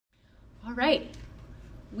All right,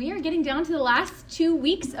 we are getting down to the last 2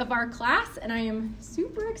 weeks of our class, and I am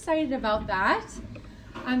super excited about that.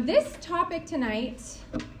 This topic tonight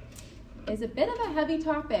is a bit of a heavy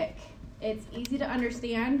topic. It's easy to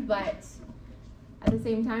understand, but at the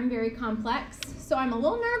same time, very complex. So I'm a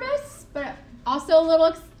little nervous, but also a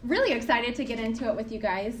little really excited to get into it with you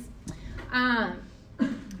guys.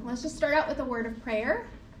 Let's just start out with a word of prayer,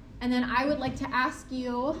 and then I would like to ask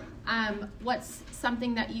you what's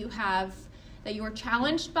something that you were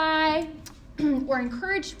challenged by or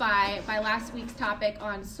encouraged by last week's topic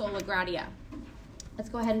on Sola Gratia. Let's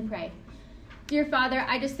go ahead and pray. Dear Father,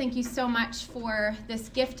 I just thank you so much for this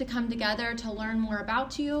gift to come together to learn more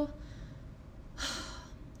about you.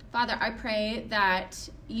 Father, I pray that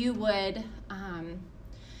you would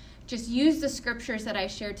just use the scriptures that I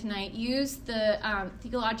shared tonight, use the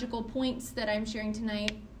theological points that I'm sharing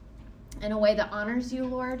tonight in a way that honors you,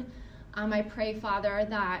 Lord. I pray, Father,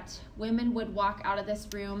 that women would walk out of this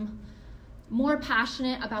room more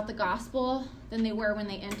passionate about the gospel than they were when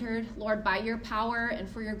they entered, Lord, by your power and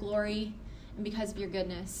for your glory and because of your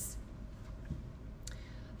goodness.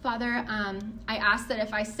 Father, I ask that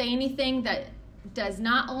if I say anything that does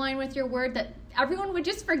not align with your word, that everyone would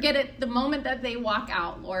just forget it the moment that they walk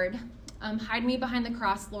out, Lord. Hide me behind the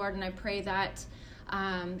cross, Lord, and I pray that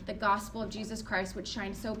the gospel of Jesus Christ would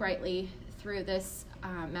shine so brightly through this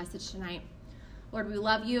message tonight. Lord, we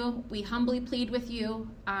love you. We humbly plead with you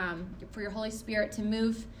for your Holy Spirit to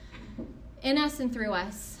move in us and through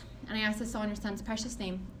us. And I ask this all in your Son's precious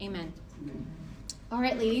name. Amen. All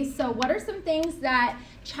right, ladies. So what are some things that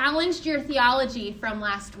challenged your theology from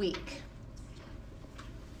last week?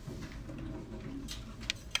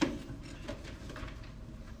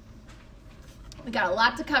 We got a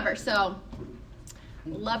lot to cover, so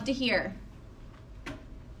love to hear.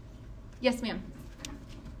 Yes, ma'am.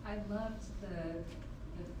 I loved the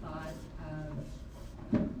thought of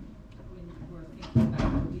when we're thinking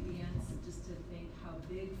about obedience, just to think how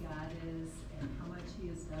big God is and how much he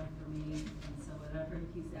has done for me. And so whatever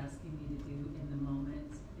he's asking me to do in the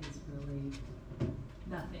moment is really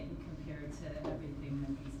nothing compared to everything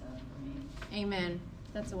that he's done for me. Amen.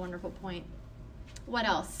 That's a wonderful point. What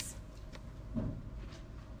else?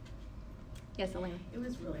 Yes, Elena. It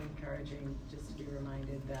was really encouraging just to be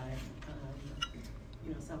reminded that,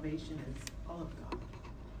 salvation is all of God.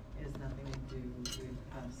 It has nothing to do with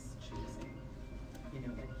us choosing. That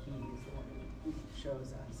he is the one who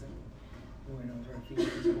shows us. And we went over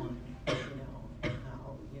Ephesians 1,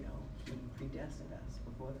 how, he predestined us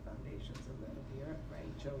before the foundations of the earth, right?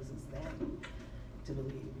 He chose us then to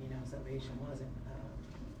believe, salvation wasn't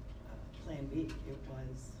plan B. It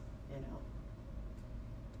was,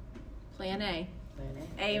 Plan A. Plan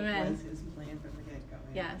A. Amen. It was his plan from the get-go.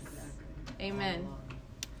 Yes. Exactly. Amen.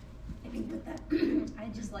 I think with that, I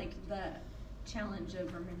just like the challenge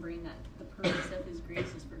of remembering that the purpose of his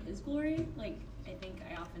grace is for his glory. Like, I think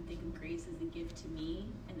I often think of grace as a gift to me,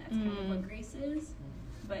 and that's kind of what grace is.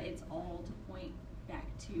 But it's all to point back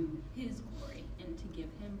to his glory and to give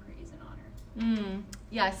him praise and honor.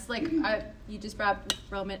 Yes, like you just brought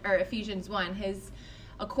up Ephesians 1,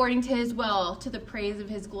 according to his will, to the praise of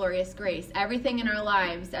his glorious grace. Everything in our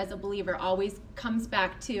lives as a believer always comes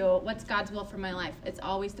back to what's God's will for my life. It's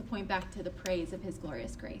always to point back to the praise of his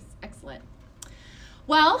glorious grace. Excellent.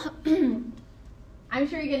 Well, I'm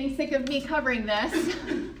sure you're getting sick of me covering this,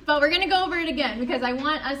 but we're going to go over it again because I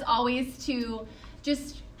want us always to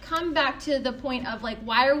just come back to the point of,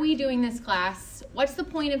 why are we doing this class? What's the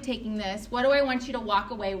point of taking this? What do I want you to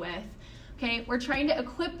walk away with? Okay, we're trying to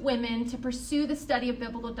equip women to pursue the study of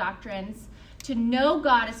biblical doctrines, to know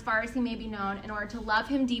God as far as he may be known, in order to love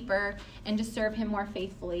him deeper and to serve him more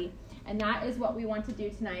faithfully. And that is what we want to do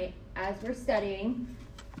tonight as we're studying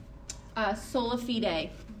Sola Fide.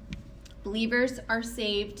 Believers are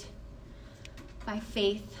saved by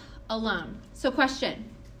faith alone. So question,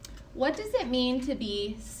 what does it mean to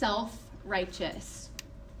be self-righteous?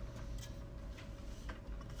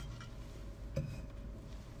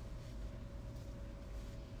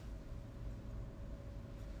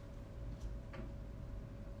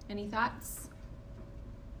 Any thoughts?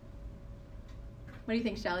 What do you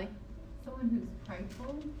think, Shelley? Someone who's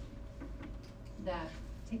prideful, that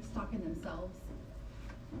takes stock in themselves.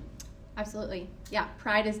 Absolutely. Yeah,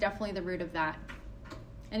 pride is definitely the root of that.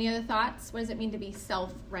 Any other thoughts? What does it mean to be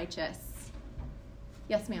self-righteous?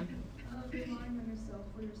 Yes, ma'am. Relying on yourself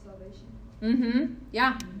for your salvation.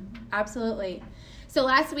 Yeah, absolutely. So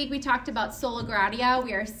last week we talked about Sola Gratia.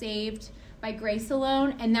 We are saved by grace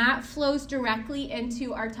alone, and that flows directly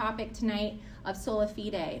into our topic tonight of Sola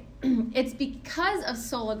Fide. It's because of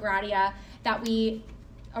Sola Gratia that we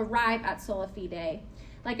arrive at Sola Fide.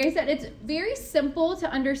 Like I said, it's very simple to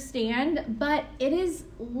understand, but it is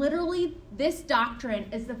literally, this doctrine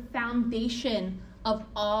is the foundation of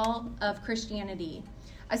all of Christianity.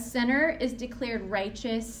 A sinner is declared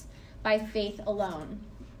righteous by faith alone.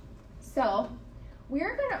 So,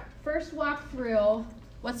 we're going to first walk through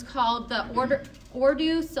what's called the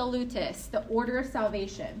Ordo Salutis, the order of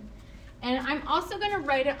salvation. And I'm also going to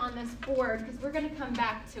write it on this board because we're going to come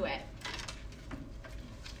back to it.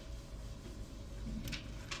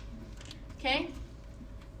 Okay?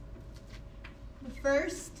 The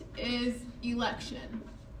first is election.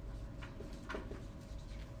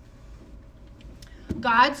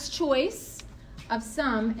 God's choice of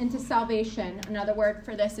some into salvation. Another word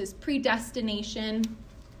for this is predestination.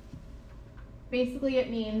 Basically, it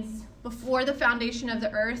means before the foundation of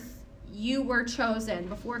the earth, you were chosen.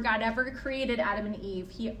 Before God ever created Adam and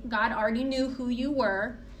Eve, God already knew who you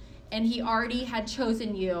were, and he already had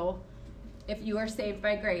chosen you. If you are saved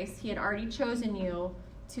by grace, he had already chosen you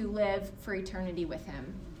to live for eternity with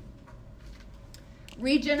him.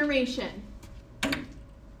 Regeneration,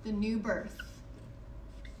 the new birth.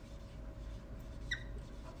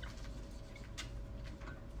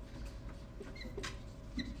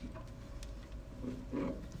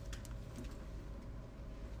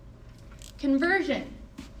 Conversion.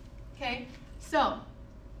 Okay, so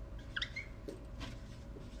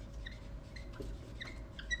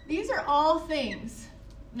these are all things.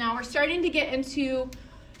 Now we're starting to get into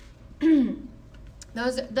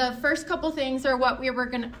those. The first couple things are what we're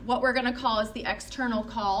gonna call is the external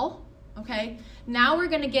call. Okay. Now we're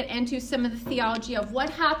gonna get into some of the theology of what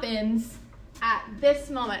happens at this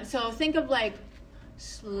moment. So think of like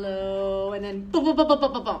slow and then boom, boom, boom, boom,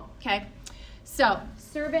 boom, boom, boom. Okay. So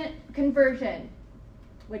servant conversion,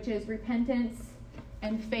 which is repentance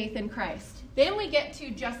and faith in Christ. Then we get to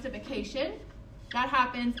justification. That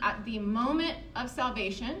happens at the moment of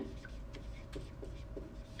salvation.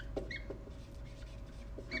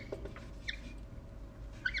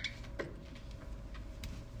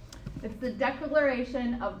 It's the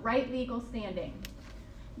declaration of right legal standing.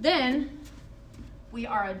 Then we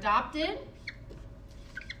are adopted.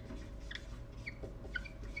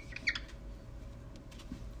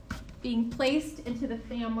 Being placed into the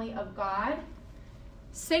family of God.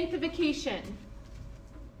 Sanctification.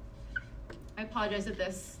 I apologize if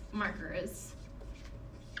this marker is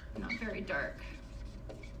not very dark.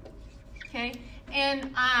 Okay,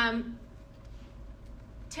 and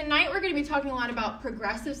tonight we're going to be talking a lot about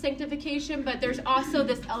progressive sanctification, but there's also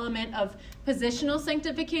this element of positional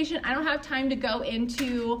sanctification. I don't have time to go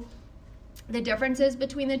into the differences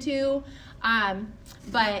between the two,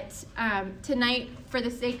 but tonight, for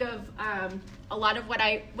the sake of a lot of when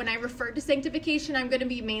I refer to sanctification, I'm going to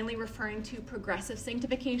be mainly referring to progressive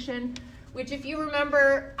sanctification, which, if you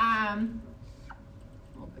remember,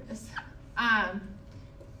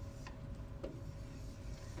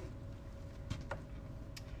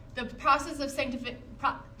 the process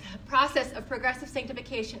of progressive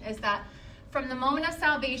sanctification is that from the moment of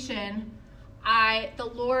salvation, the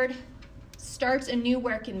Lord starts a new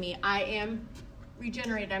work in me. I am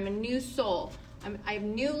regenerated. I'm a new soul. I have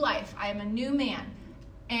new life. I am a new man.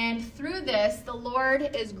 And through this, the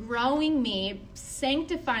Lord is growing me,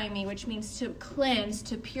 sanctifying me, which means to cleanse,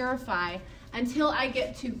 to purify, until I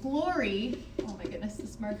get to glory. Oh my goodness,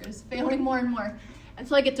 this marker is failing more and more.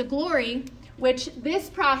 Until I get to glory, which this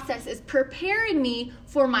process is preparing me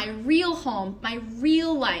for my real home, my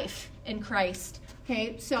real life in Christ.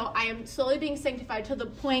 Okay, so I am slowly being sanctified to the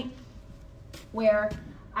point where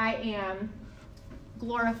I am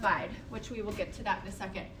glorified, which we will get to that in a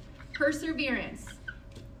second. Perseverance.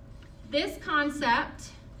 This concept,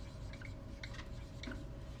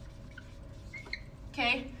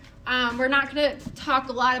 okay, we're not going to talk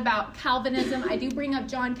a lot about Calvinism. I do bring up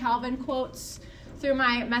John Calvin quotes through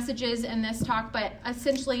my messages in this talk, but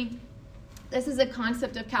essentially this is a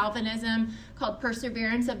concept of Calvinism called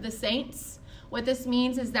perseverance of the saints. What this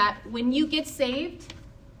means is that when you get saved,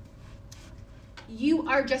 you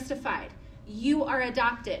are justified. You are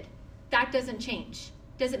adopted. That doesn't change.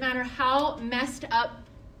 Doesn't matter how messed up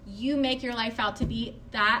you make your life out to be,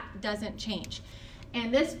 that doesn't change.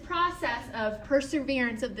 And this process of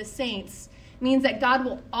perseverance of the saints means that God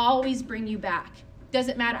will always bring you back.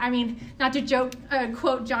 Doesn't matter. I mean, not to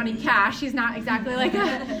quote Johnny Cash. He's not exactly like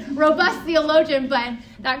a robust theologian, but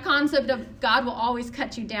that concept of God will always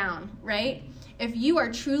cut you down, right? If you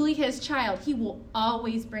are truly his child, he will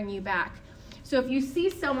always bring you back. So if you see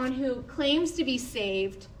someone who claims to be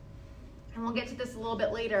saved, and we'll get to this a little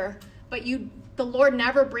bit later, but the Lord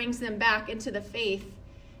never brings them back into the faith,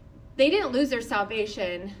 they didn't lose their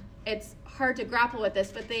salvation. It's hard to grapple with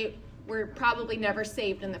this, but were probably never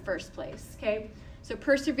saved in the first place, okay? So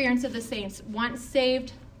perseverance of the saints, once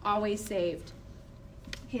saved, always saved.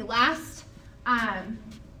 Okay, last,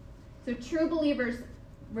 so true believers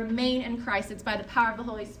remain in Christ. It's by the power of the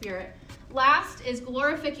Holy Spirit. Last is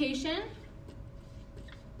glorification.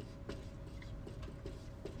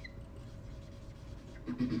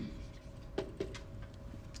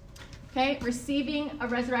 Okay, receiving a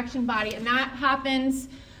resurrection body, and that happens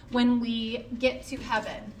when we get to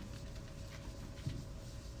heaven.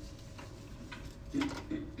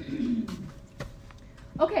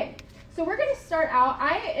 Okay, so we're going to start out.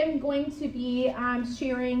 I am going to be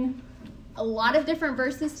sharing a lot of different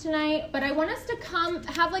verses tonight, but I want us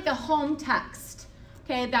to have like a home text,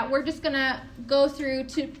 okay, that we're just going to go through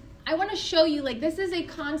I want to show you, like, this is a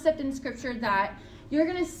concept in Scripture that you're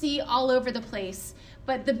going to see all over the place.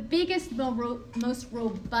 But the biggest, most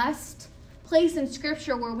robust place in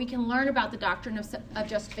Scripture where we can learn about the doctrine of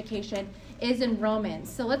justification is in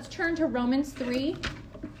Romans. So let's turn to Romans 3.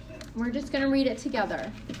 We're just going to read it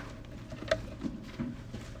together.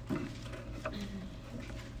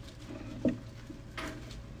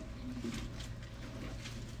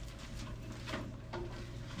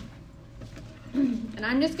 And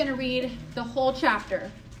I'm just going to read the whole chapter.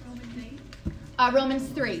 Romans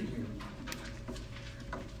 3.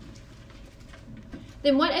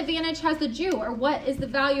 Then what advantage has the Jew, or what is the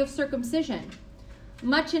value of circumcision?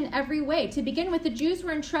 Much in every way. To begin with, the Jews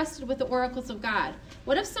were entrusted with the oracles of God.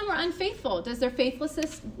 What if some were unfaithful? Does their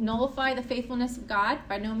faithlessness nullify the faithfulness of God?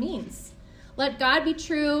 By no means. Let God be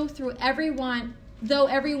true through everyone, though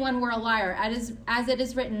everyone were a liar, as it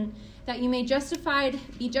is written, that you may be justified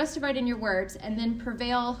in your words, and then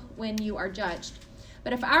prevail when you are judged.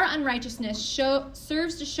 But if our unrighteousness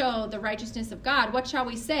serves to show the righteousness of God, what shall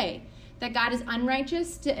we say? That God is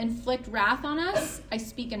unrighteous to inflict wrath on us? I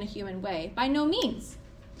speak in a human way. By no means.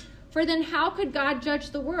 For then how could God judge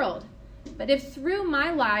the world? But if through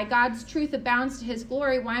my lie God's truth abounds to his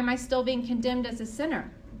glory, why am I still being condemned as a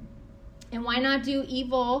sinner? And why not do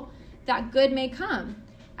evil that good may come?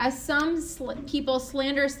 As some people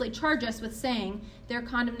slanderously charge us with saying their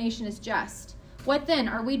condemnation is just. What then?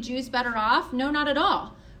 Are we Jews better off? No, not at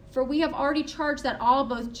all. For we have already charged that all,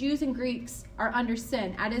 both Jews and Greeks, are under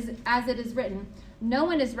sin, as it is written, no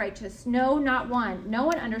one is righteous, no, not one. No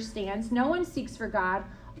one understands, no one seeks for God.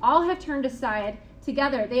 All have turned aside.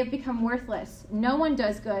 Together they have become worthless. No one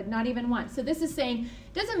does good, not even one. So this is saying,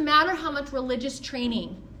 it doesn't matter how much religious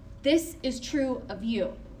training. This is true of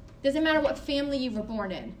you. Doesn't matter what family you were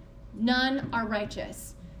born in. None are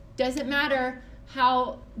righteous. Doesn't matter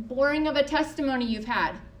how boring of a testimony you've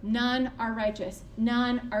had. None are righteous.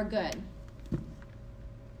 None are good.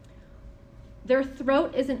 Their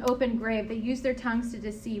throat is an open grave. They use their tongues to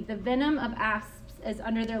deceive. The venom of asps is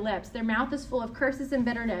under their lips. Their mouth is full of curses and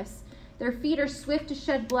bitterness. Their feet are swift to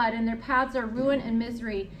shed blood, and their paths are ruin and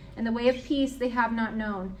misery. And the way of peace they have not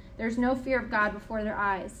known. There's no fear of God before their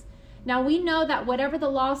eyes. Now we know that whatever the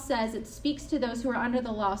law says, it speaks to those who are under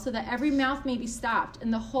the law, so that every mouth may be stopped,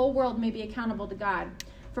 and the whole world may be accountable to God.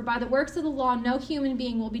 For by the works of the law, no human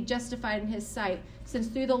being will be justified in his sight, since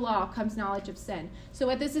through the law comes knowledge of sin. So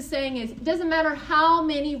what this is saying is, it doesn't matter how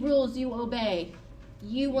many rules you obey,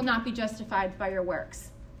 you will not be justified by your works.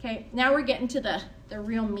 Okay, now we're getting to the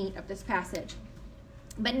real meat of this passage.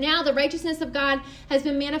 But now the righteousness of God has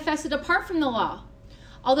been manifested apart from the law.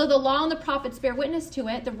 Although the law and the prophets bear witness to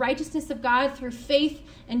it, the righteousness of God through faith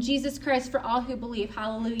in Jesus Christ for all who believe.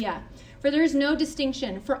 Hallelujah. For there is no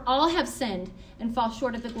distinction, for all have sinned and fall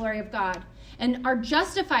short of the glory of God, and are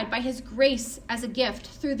justified by his grace as a gift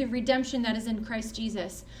through the redemption that is in Christ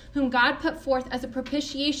Jesus, whom God put forth as a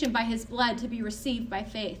propitiation by his blood to be received by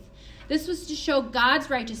faith. This was to show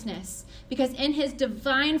God's righteousness, because in his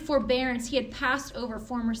divine forbearance he had passed over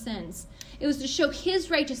former sins. It was to show his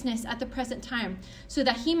righteousness at the present time, so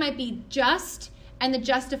that he might be just and the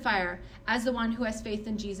justifier as the one who has faith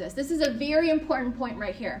in Jesus. This is a very important point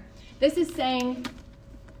right here. This is saying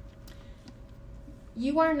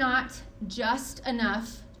you are not just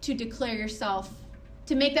enough to declare yourself,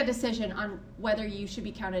 to make that decision on whether you should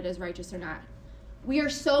be counted as righteous or not. We are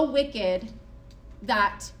so wicked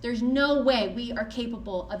that there's no way we are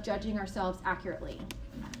capable of judging ourselves accurately.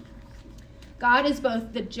 God is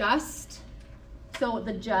both the just, so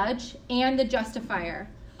the judge, and the justifier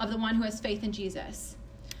of the one who has faith in Jesus.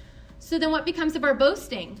 So then what becomes of our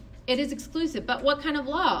boasting? It is exclusive. But what kind of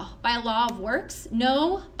law? By a law of works?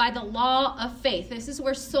 No, by the law of faith. This is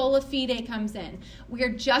where Sola Fide comes in. We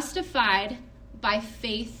are justified by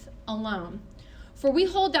faith alone. For we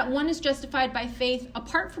hold that one is justified by faith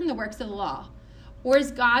apart from the works of the law. Or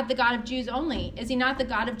is God the God of Jews only? Is he not the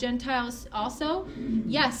God of Gentiles also?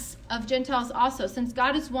 Yes, of Gentiles also. Since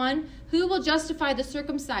God is one, who will justify the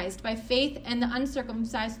circumcised by faith and the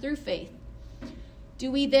uncircumcised through faith?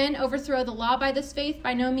 Do we then overthrow the law by this faith?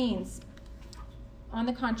 By no means. On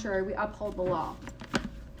the contrary, we uphold the law.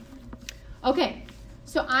 Okay,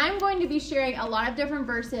 so I'm going to be sharing a lot of different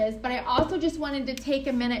verses, but I also just wanted to take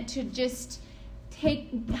a minute to just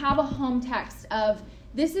have a home text of,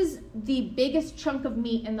 this is the biggest chunk of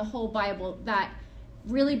meat in the whole Bible that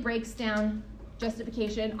really breaks down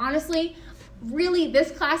justification. Honestly, really,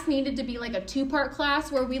 this class needed to be like a 2-part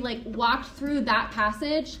class where we like walked through that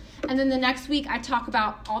passage, and then the next week I talk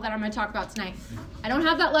about all that I'm going to talk about tonight. I don't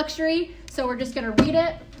have that luxury, so we're just going to read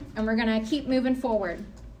it and we're going to keep moving forward.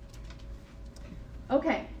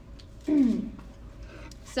 Okay.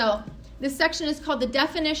 So this section is called the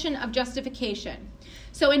definition of justification.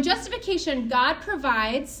 So in justification, God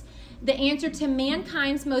provides the answer to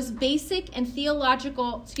mankind's most basic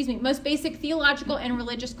theological and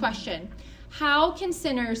religious question. How can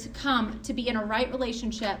sinners come to be in a right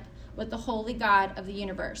relationship with the holy God of the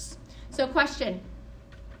universe? So question,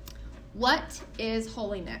 what is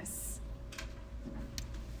holiness?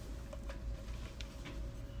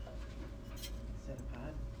 Set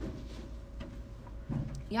apart.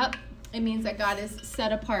 Yep, it means that God is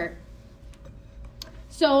set apart.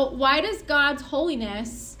 So why does God's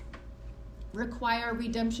holiness require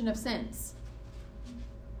redemption of sins?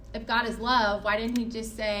 If God is love, why didn't he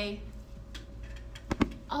just say,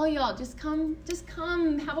 oh, y'all, just come,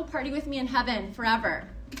 have a party with me in heaven forever?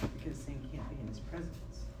 Because sin can't be in his presence.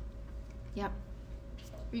 Yep.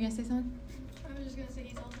 Were you going to say something? I was just going to say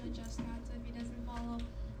he's also a just God, so if he doesn't follow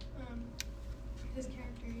his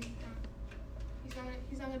character,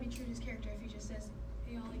 he's not going to be true to his character if he just says,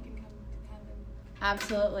 hey, all you can come to heaven.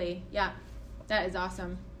 Absolutely. Yeah. That is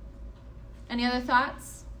awesome. Any other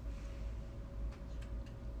thoughts?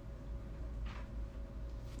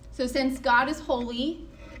 So since God is holy,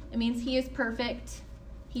 it means he is perfect.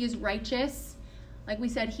 He is righteous. Like we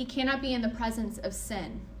said, he cannot be in the presence of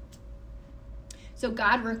sin. So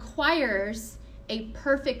God requires a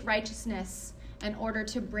perfect righteousness in order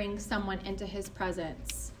to bring someone into his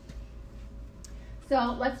presence.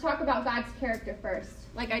 So let's talk about God's character first.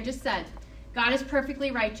 Like I just said, God is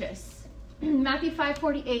perfectly righteous. Matthew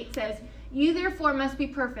 5:48 says, you therefore must be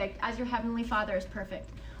perfect as your heavenly Father is perfect.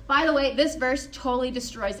 By the way, this verse totally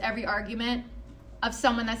destroys every argument of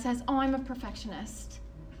someone that says, oh, I'm a perfectionist.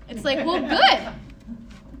 It's like, well, good.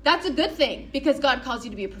 That's a good thing because God calls you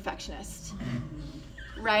to be a perfectionist.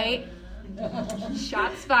 Right?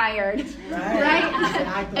 Shots fired.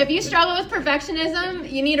 Right? If you struggle with perfectionism,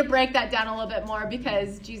 you need to break that down a little bit more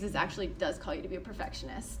because Jesus actually does call you to be a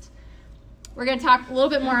perfectionist. We're going to talk a little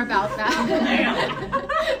bit more about that.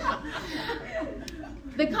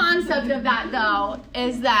 The concept of that, though,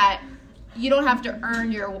 is that you don't have to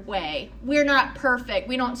earn your way. We're not perfect.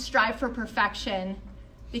 We don't strive for perfection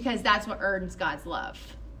because that's what earns God's love.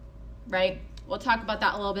 Right? We'll talk about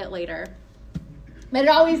that a little bit later. But it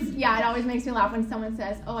always makes me laugh when someone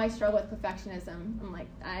says, oh, I struggle with perfectionism. I'm like,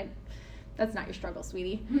 that's not your struggle,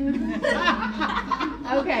 sweetie.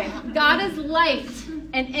 Okay. God is light,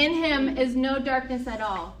 and in him is no darkness at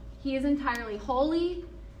all. He is entirely holy,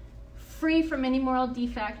 free from any moral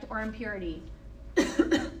defect or impurity.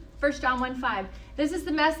 1 John 1:5. This is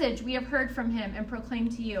the message we have heard from him and proclaim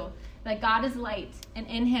to you, that God is light, and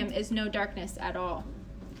in him is no darkness at all.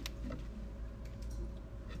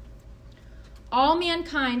 All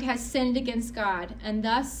mankind has sinned against God, and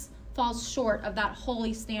thus falls short of that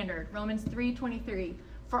holy standard. Romans 3:23.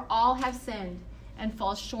 For all have sinned and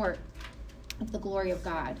fall short of the glory of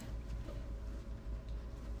God.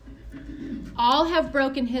 All have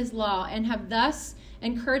broken his law and have thus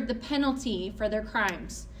incurred the penalty for their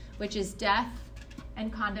crimes, which is death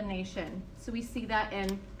and condemnation. So we see that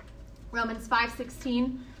in Romans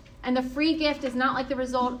 5:16. And the free gift is not like the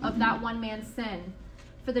result of that one man's sin.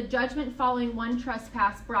 For the judgment following one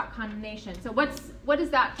trespass brought condemnation. So what is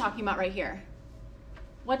that talking about right here?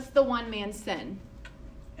 What's the one man's sin?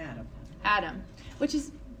 Adam. Which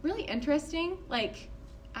is really interesting. Like,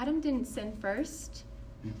 Adam didn't sin first.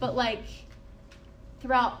 But like,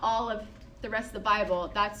 throughout all of the rest of the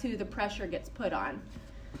Bible, that's who the pressure gets put on.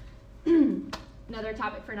 Another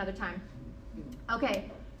topic for another time.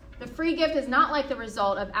 Okay. The free gift is not like the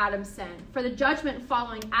result of Adam's sin. For the judgment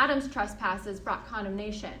following Adam's trespasses brought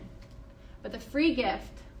condemnation. But the free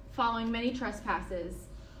gift following many trespasses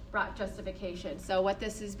brought justification. So what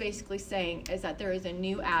this is basically saying is that there is a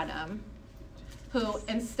new Adam who,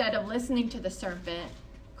 instead of listening to the serpent,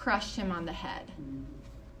 crushed him on the head.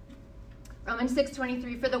 Romans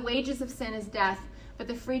 6:23, for the wages of sin is death, but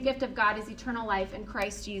the free gift of God is eternal life in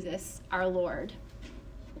Christ Jesus our Lord.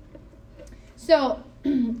 So,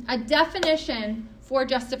 a definition for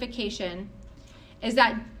justification is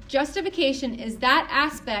that justification is that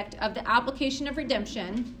aspect of the application of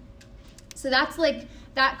redemption. So that's like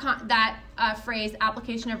that phrase,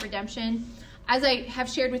 application of redemption. As I have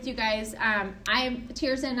shared with you guys,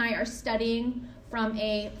 Tirza and I are studying from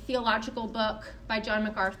a theological book by John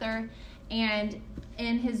MacArthur, and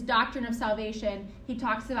in his Doctrine of Salvation, he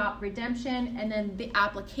talks about redemption and then the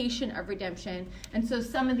application of redemption. And so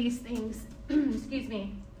some of these things, these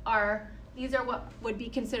are what would be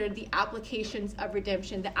considered the applications of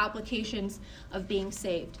redemption, the applications of being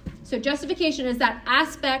saved. So justification is that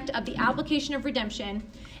aspect of the application of redemption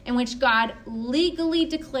in which God legally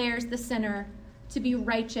declares the sinner to be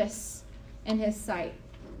righteous in his sight.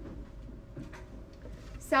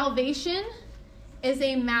 Salvation is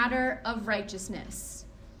a matter of righteousness.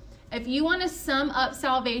 If you want to sum up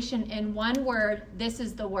salvation in one word, this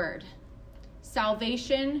is the word.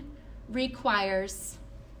 Salvation requires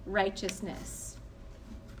righteousness.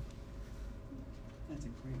 That's a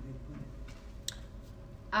great way to put it.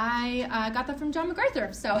 I got that from John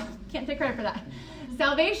MacArthur, so can't take credit for that.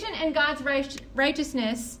 Salvation and God's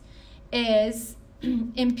righteousness is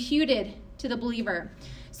imputed to the believer.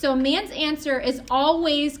 So man's answer is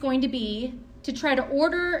always going to be to try to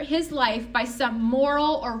order his life by some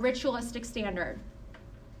moral or ritualistic standard.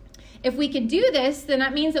 If we can do this, then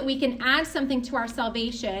that means that we can add something to our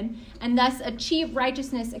salvation and thus achieve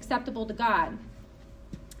righteousness acceptable to God.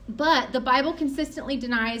 But the Bible consistently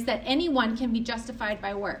denies that anyone can be justified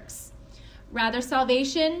by works. Rather,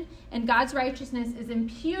 salvation and God's righteousness is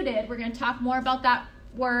imputed. We're going to talk more about that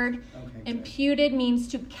word. Okay, imputed means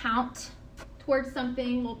to count towards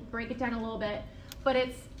something. We'll break it down a little bit. But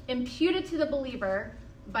it's imputed to the believer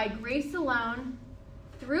by grace alone,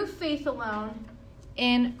 through faith alone,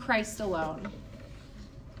 in Christ alone.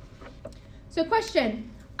 So question,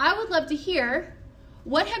 I would love to hear,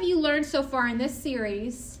 what have you learned so far in this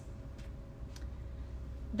series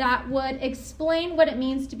that would explain what it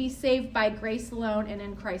means to be saved by grace alone and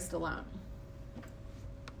in Christ alone?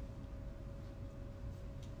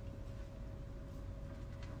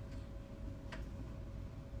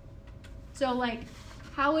 So, like,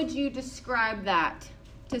 how would you describe that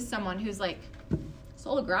to someone who's like,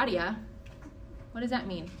 sola gratia? What does that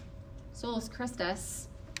mean? Solus Christus.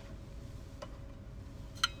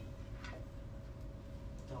 It's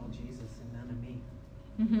all Jesus and none of me.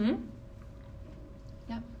 Mm-hmm.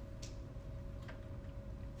 Yep.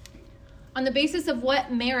 On the basis of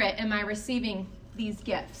what merit am I receiving these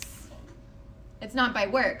gifts? It's not by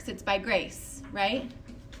works, it's by grace, right?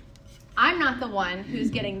 I'm not the one who's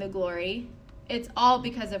getting the glory. It's all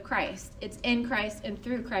because of Christ. It's in Christ and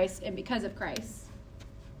through Christ and because of Christ.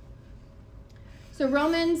 So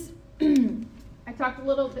Romans, I talked a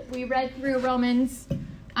little bit, we read through Romans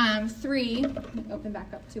 3. Let me open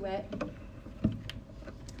back up to it.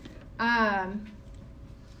 Well,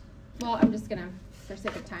 I'm just going to, for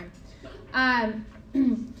sake of time.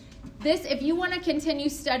 If you want to continue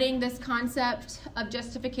studying this concept of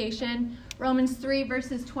justification, Romans 3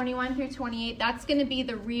 verses 21 through 28, that's going to be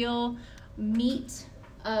the real meat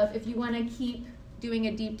of, if you want to keep doing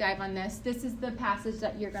a deep dive on this, this is the passage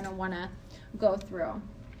that you're going to want to go through.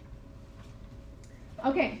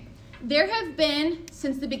 Okay, there have been,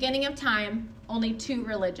 since the beginning of time, only 2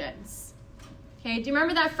 religions. Okay, do you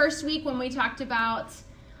remember that first week when we talked about,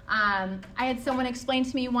 I had someone explain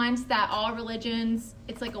to me once that all religions,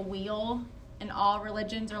 it's like a wheel, and all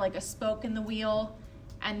religions are like a spoke in the wheel,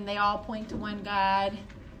 and they all point to one God.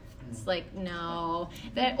 It's like, no.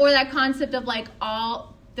 That concept of like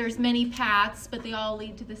there's many paths, but they all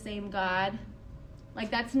lead to the same God. Like,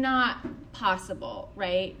 that's not possible,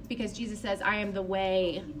 right? Because Jesus says, I am the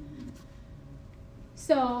way.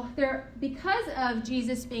 So because of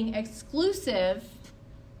Jesus being exclusive,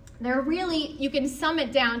 you can sum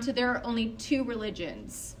it down to there are only 2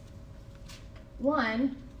 religions.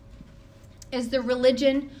 One is the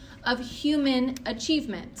religion of human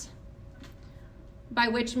achievement, by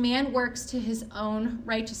which man works to his own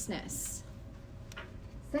righteousness.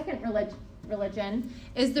 Second religion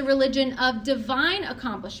is the religion of divine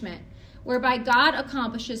accomplishment, whereby God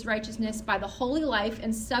accomplishes righteousness by the holy life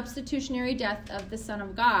and substitutionary death of the Son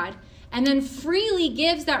of God, and then freely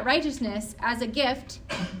gives that righteousness as a gift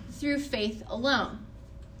through faith alone.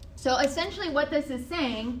 So essentially what this is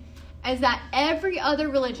saying is that every other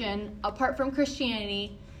religion, apart from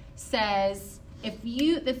Christianity, says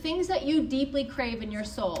the things that you deeply crave in your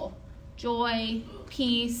soul, joy,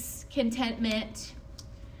 peace, contentment,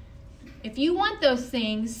 if you want those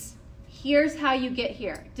things, Here's how you get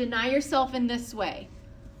here. Deny yourself in this way.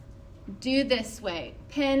 Do this way.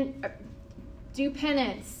 Do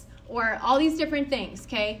penance, or all these different things,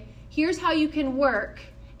 okay? Here's how you can work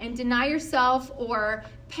and deny yourself or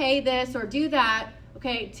pay this or do that,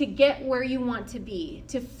 okay, to get where you want to be,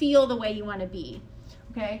 to feel the way you want to be,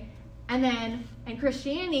 okay? And then in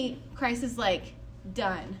Christianity, Christ is like,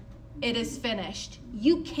 done. It is finished.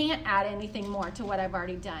 You can't add anything more to what I've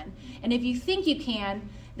already done. And if you think you can,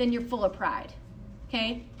 then you're full of pride,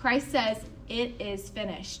 okay? Christ says, it is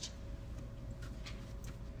finished.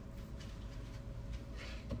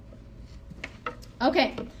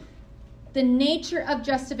 Okay, the nature of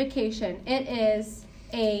justification. It is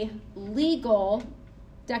a legal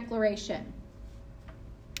declaration.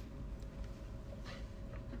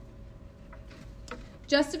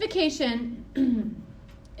 Justification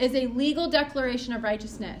is a legal declaration of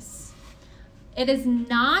righteousness. It is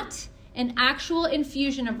not an actual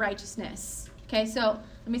infusion of righteousness. Okay, so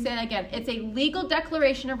let me say that again. It's a legal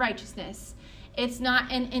declaration of righteousness. It's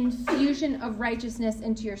not an infusion of righteousness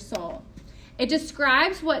into your soul. It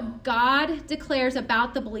describes what God declares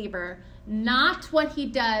about the believer, not what he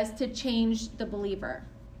does to change the believer.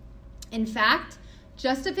 In fact,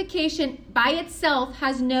 justification by itself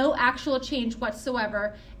has no actual change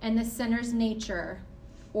whatsoever in the sinner's nature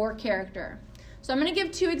or character. So I'm going to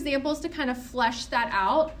give 2 examples to kind of flesh that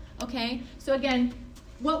out, okay? So again,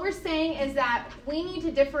 what we're saying is that we need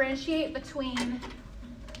to differentiate between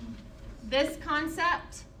this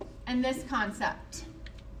concept and this concept.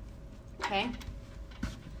 Okay.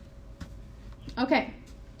 Okay.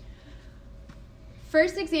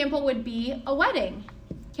 First example would be a wedding.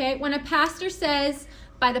 Okay. When a pastor says,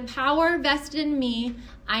 by the power vested in me,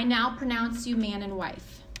 I now pronounce you man and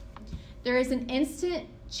wife. There is an instant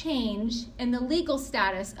change in the legal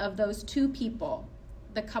status of those 2 people,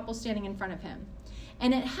 the couple standing in front of him.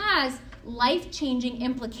 And it has life-changing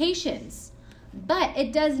implications, but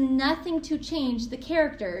it does nothing to change the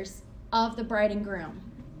characters of the bride and groom.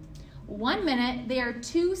 1 minute, they are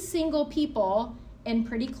 2 single people in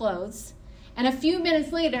pretty clothes, and a few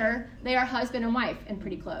minutes later, they are husband and wife in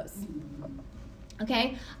pretty clothes.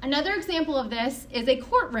 Okay? Another example of this is a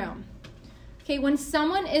courtroom. Okay, when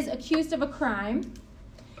someone is accused of a crime,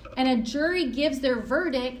 and a jury gives their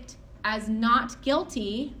verdict as not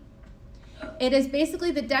guilty, it is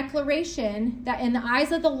basically the declaration that in the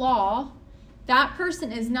eyes of the law, that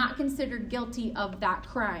person is not considered guilty of that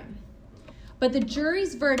crime. But the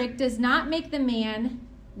jury's verdict does not make the man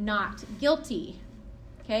not guilty.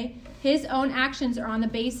 Okay? His own actions are on the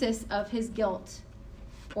basis of his guilt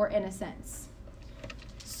or innocence.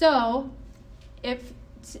 So, if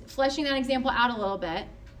fleshing that example out a little bit,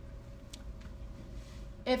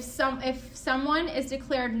 if someone is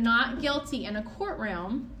declared not guilty in a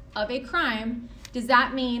courtroom of a crime, does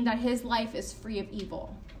that mean that his life is free of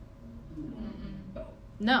evil?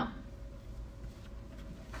 No.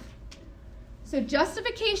 So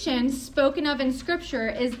justification, spoken of in Scripture,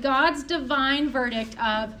 is God's divine verdict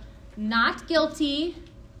of not guilty,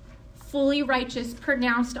 fully righteous,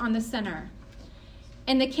 pronounced on the sinner.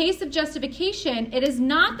 In the case of justification, it is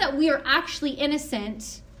not that we are actually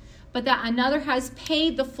innocent, but that another has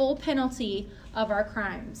paid the full penalty of our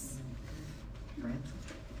crimes.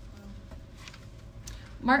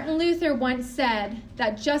 Martin Luther once said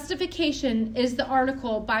that justification is the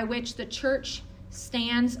article by which the church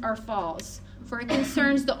stands or falls, for it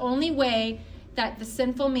concerns the only way that the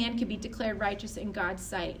sinful man can be declared righteous in God's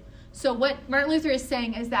sight. So what Martin Luther is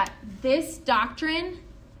saying is that this doctrine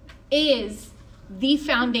is the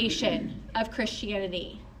foundation of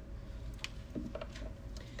Christianity.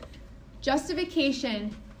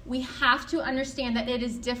 Justification, we have to understand that it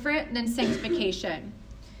is different than sanctification.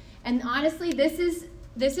 And honestly, this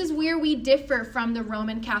is where we differ from the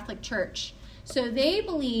Roman Catholic Church. So they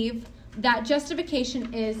believe that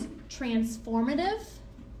justification is transformative,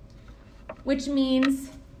 which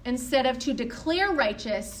means instead of to declare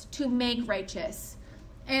righteous, to make righteous.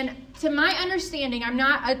 And to my understanding, I'm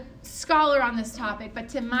not a scholar on this topic, but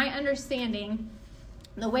to my understanding,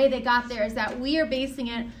 the way they got there is that we are basing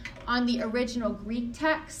it on the original Greek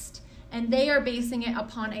text, and they are basing it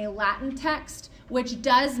upon a Latin text, which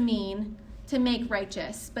does mean to make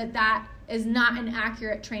righteous, but that is not an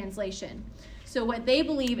accurate translation. So what they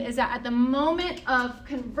believe is that at the moment of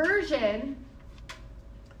conversion,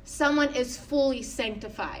 someone is fully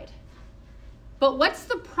sanctified. But what's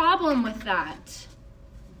the problem with that?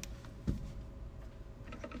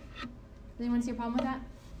 Does anyone see a problem with that?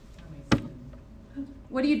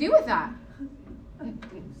 What do you do with that?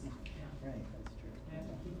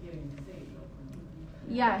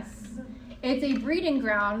 Yes. It's a breeding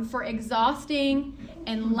ground for exhausting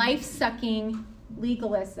and life-sucking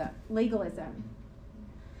legalism.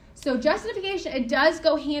 So justification, it does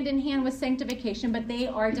go hand in hand with sanctification, but they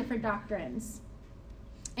are different doctrines.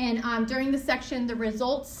 And during the section, the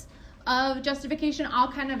results of justification,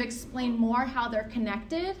 I'll kind of explain more how they're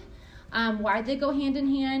connected, why they go hand in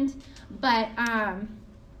hand. But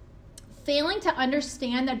failing to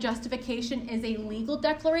understand that justification is a legal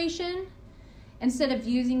declaration instead of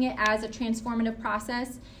using it as a transformative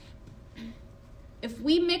process, if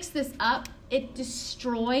we mix this up, it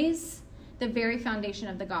destroys the very foundation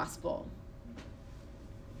of the gospel.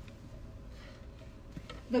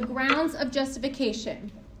 The grounds of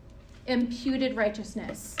justification, imputed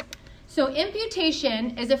righteousness. So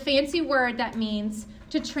imputation is a fancy word that means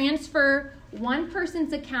to transfer one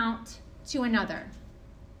person's account to another.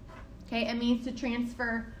 Okay, it means to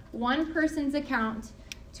transfer one person's account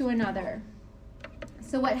to another.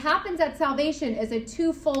 So what happens at salvation is a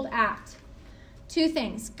twofold act. Two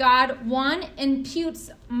things. God, one, imputes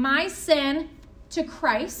my sin to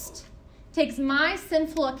Christ, takes my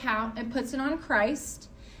sinful account and puts it on Christ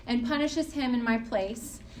and punishes him in my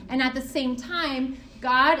place. And at the same time,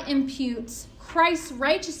 God imputes Christ's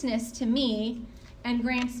righteousness to me and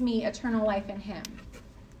grants me eternal life in him.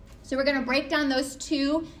 So we're going to break down those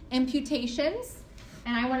two imputations,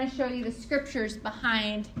 and I want to show you the scriptures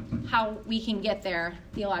behind how we can get there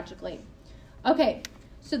theologically. Okay,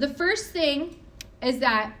 so the first thing is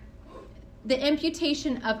that the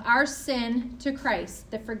imputation of our sin to Christ,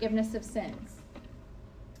 the forgiveness of sins.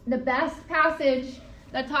 The best passage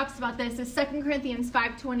that talks about this is 2 Corinthians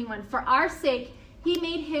 5:21. For our sake, he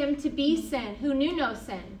made him to be sin, who knew no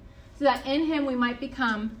sin, so that in him we might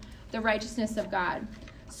become the righteousness of God.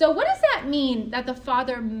 So what does that mean that the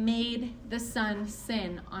Father made the Son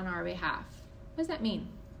sin on our behalf? What does that mean?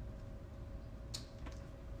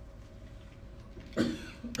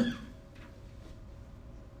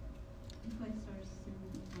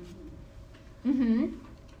 Mm-hmm.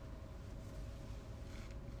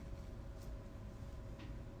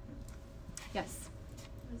 Yes.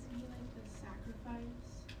 Was he like the sacrifice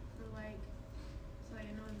for like, so like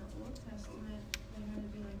I know in the Old Testament there had to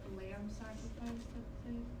be like the lamb sacrifice type of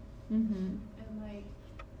thing. Mm-hmm. And like,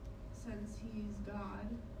 since he's God,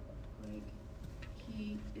 like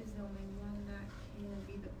he is the only one that can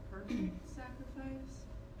be the perfect sacrifice.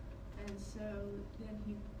 And so then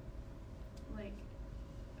he, like,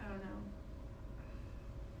 I don't know.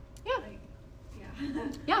 Yeah. Like,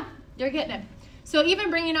 yeah. Yeah, you're getting it. So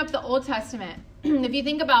even bringing up the Old Testament, if you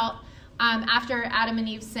think about after Adam and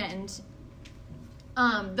Eve sinned,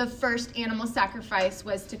 the first animal sacrifice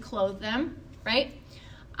was to clothe them, right?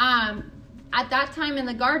 At that time in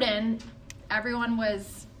the garden, everyone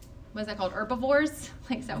was, what's that called, herbivores?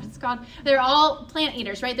 Like, is that what it's called? They're all plant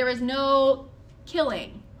eaters, right? There was no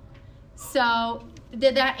killing. So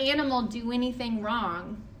did that animal do anything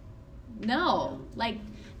wrong? No. Like,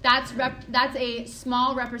 that's a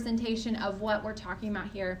small representation of what we're talking about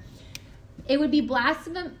here. It would be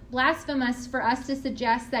blasphemous for us to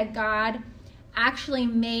suggest that God actually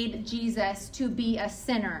made Jesus to be a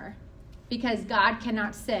sinner, because God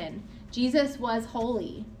cannot sin. Jesus was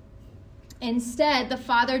holy. Instead, the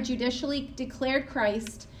Father judicially declared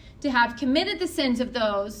Christ to have committed the sins of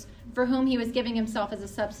those for whom he was giving himself as a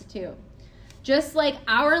substitute. Just like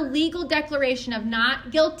our legal declaration of not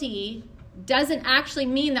guilty doesn't actually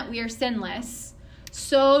mean that we are sinless,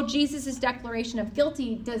 so Jesus' declaration of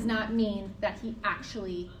guilty does not mean that he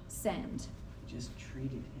actually sinned. Just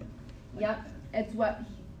treated him like Yep, that.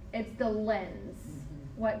 it's the lens,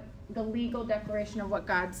 what the legal declaration of what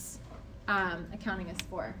God's accounting us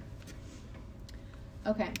for.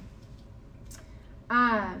 Okay.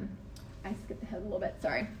 I skipped ahead a little bit,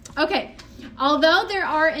 sorry. Okay, although there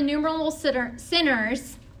are innumerable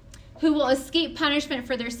sinners who will escape punishment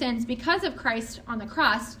for their sins because of Christ on the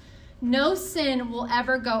cross, no sin will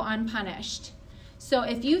ever go unpunished. So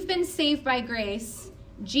if you've been saved by grace,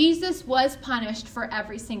 Jesus was punished for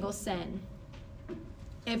every single sin.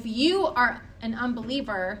 If you are an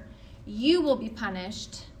unbeliever, you will be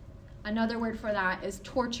punished. Another word for that is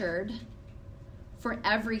tortured for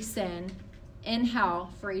every sin in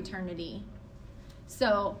hell for eternity.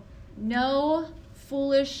 So no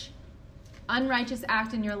foolish, unrighteous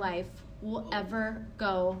act in your life will ever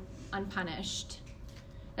go unpunished.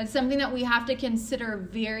 That's something that we have to consider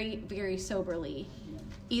very, very soberly.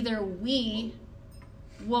 Either we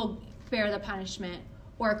will bear the punishment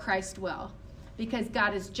or Christ will, because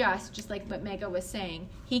God is just like what Mega was saying.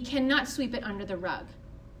 He cannot sweep it under the rug.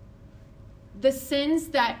 The sins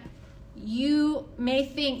that you may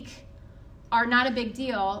think are not a big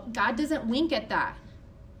deal, God doesn't wink at that.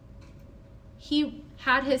 He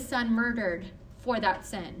had his son murdered for that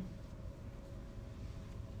sin.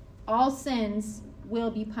 All sins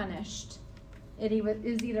will be punished. It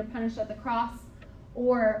is either punished at the cross,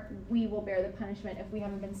 or we will bear the punishment if we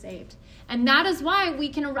haven't been saved. And that is why we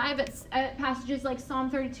can arrive at passages like Psalm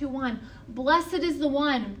 32:1. Blessed is the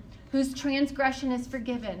one whose transgression is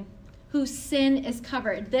forgiven, whose sin is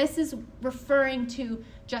covered. This is referring to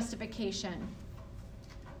justification.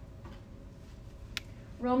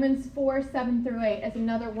 Romans 4:7-8 is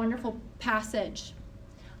another wonderful passage.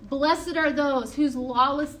 Blessed are those whose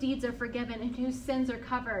lawless deeds are forgiven and whose sins are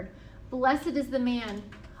covered. Blessed is the man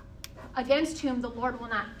against whom the Lord will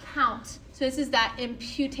not count. So this is that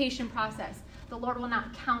imputation process. The Lord will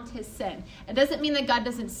not count his sin. It doesn't mean that God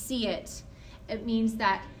doesn't see it. It means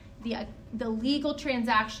that the legal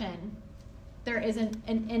transaction, there is an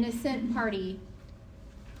innocent party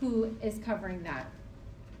who is covering that.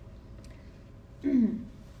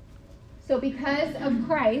 So because of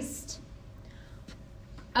Christ,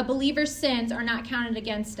 a believer's sins are not counted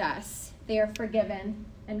against us. They are forgiven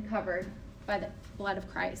and covered by the blood of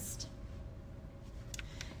Christ.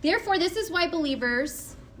 Therefore, this is why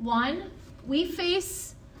believers, one, we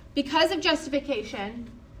face, because of justification,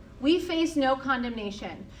 we face no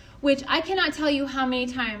condemnation, which I cannot tell you how many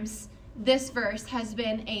times this verse has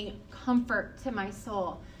been a comfort to my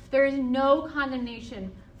soul. There is no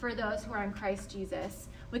condemnation for those who are in Christ Jesus.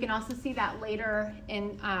 We can also see that later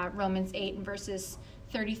in Romans 8 and verses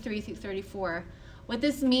 33-34. What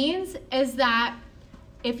this means is that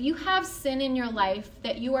if you have sin in your life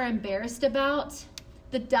that you are embarrassed about,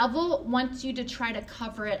 the devil wants you to try to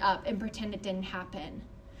cover it up and pretend it didn't happen.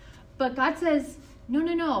 But God says,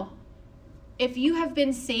 no. If you have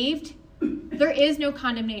been saved, there is no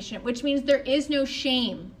condemnation, which means there is no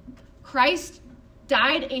shame. Christ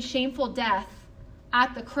died a shameful death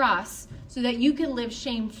at the cross so that you can live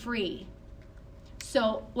shame-free.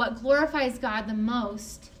 So what glorifies God the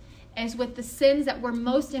most is with the sins that we're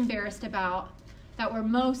most embarrassed about,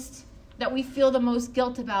 that we feel the most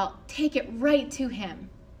guilt about, take it right to him.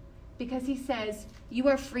 Because he says, you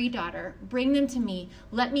are free, daughter. Bring them to me.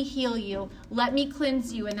 Let me heal you. Let me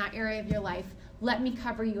cleanse you in that area of your life. Let me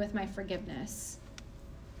cover you with my forgiveness.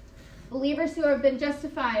 Believers who have been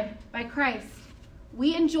justified by Christ,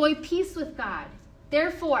 we enjoy peace with God.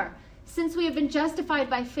 Therefore, since we have been justified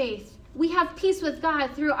by faith, we have peace with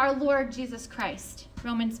God through our Lord Jesus Christ.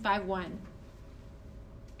 Romans 5:1.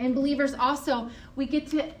 And believers also, we get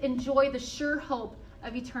to enjoy the sure hope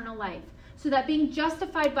of eternal life, so that being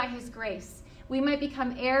justified by his grace, we might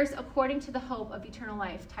become heirs according to the hope of eternal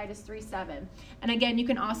life. Titus 3:7. And again, you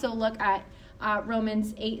can also look at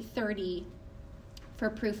Romans 8:30 for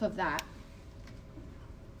proof of that.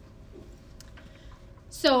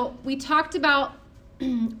 So we talked about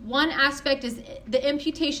one aspect is the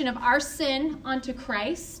imputation of our sin onto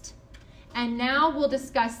Christ. And now we'll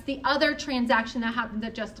discuss the other transaction that happened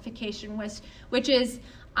at justification, which is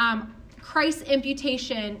Christ's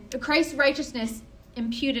imputation, Christ's righteousness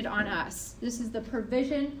imputed on us. This is the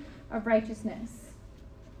provision of righteousness.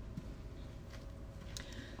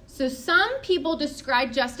 So some people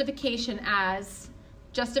describe justification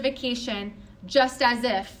just as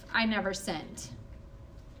if I never sinned.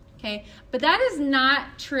 Okay, but that is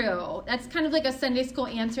not true. That's kind of like a Sunday school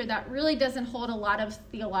answer that really doesn't hold a lot of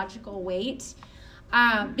theological weight,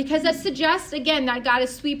 because that suggests, again, that God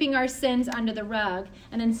is sweeping our sins under the rug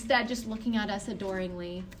and instead just looking at us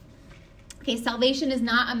adoringly. Okay, salvation is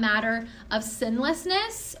not a matter of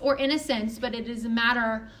sinlessness or innocence, but it is a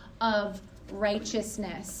matter of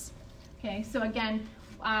righteousness. Okay, so again,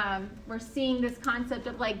 we're seeing this concept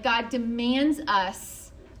of like God demands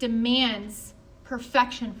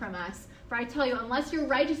perfection from us. For I tell you, unless your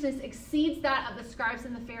righteousness exceeds that of the scribes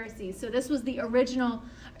and the Pharisees. So this was the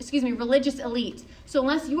religious elite. So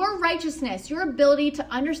unless your righteousness, your ability to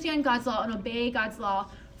understand God's law and obey God's law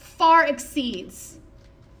far exceeds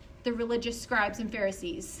the religious scribes and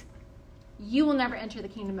Pharisees, you will never enter the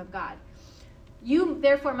kingdom of God. You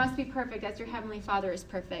therefore must be perfect as your heavenly Father is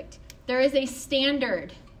perfect. There is a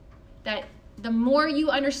standard that the more you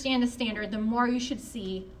understand the standard, the more you should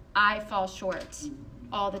see I fall short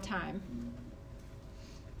all the time.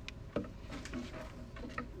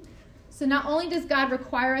 So not only does God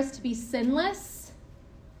require us to be sinless,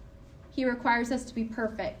 he requires us to be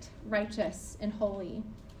perfect, righteous, and holy.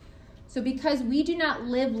 So because we do not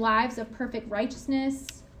live lives of perfect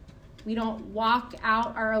righteousness, we don't walk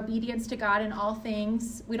out our obedience to God in all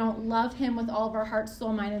things, we don't love him with all of our heart,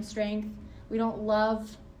 soul, mind, and strength, we don't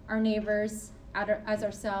love our neighbors as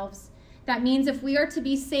ourselves, that means if we are to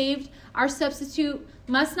be saved, our substitute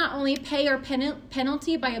must not only pay our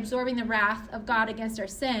penalty by absorbing the wrath of God against our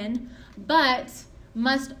sin, but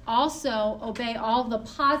must also obey all the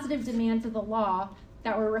positive demands of the law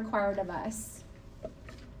that were required of us.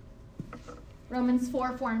 Romans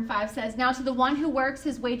 4:4-5 says, "Now to the one who works,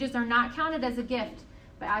 his wages are not counted as a gift,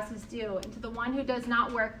 but as his due. And to the one who does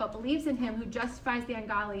not work, but believes in him who justifies the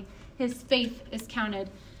ungodly, his faith is counted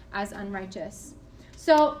as unrighteous."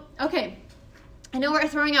 So, okay, I know we're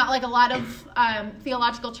throwing out like a lot of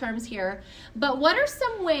theological terms here, but what are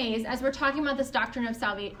some ways, as we're talking about this doctrine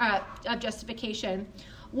of justification,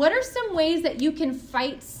 what are some ways that you can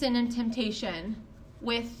fight sin and temptation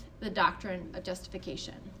with the doctrine of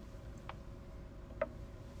justification?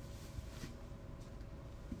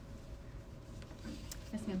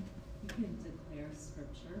 Yes, ma'am. You can declare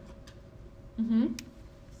scripture. Mm-hmm.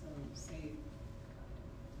 So say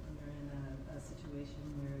when you're in a situation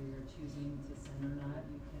where you're choosing to sin or not,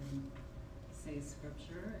 you can say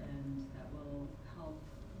scripture, and that will help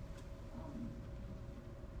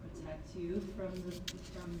protect you from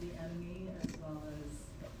the enemy, as well as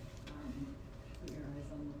put your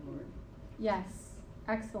eyes on the Lord. Yes.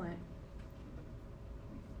 Excellent.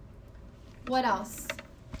 What else?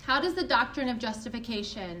 How does the doctrine of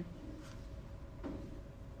justification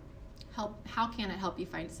help? How can it help you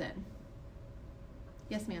fight sin?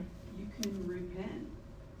 Yes, ma'am. You can repent,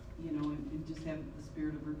 and just have the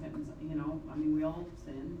spirit of repentance. I mean, we all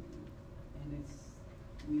sin, and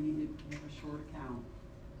we need to have a short account.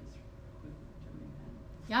 Just quick to repent.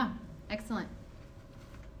 Yeah, excellent.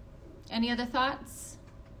 Any other thoughts?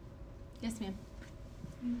 Yes, ma'am.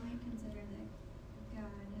 You might consider that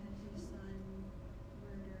God had his son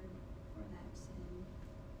murdered for that sin,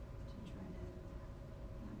 to try to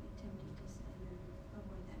not be tempted to sin or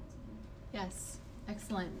avoid that sin. Yes,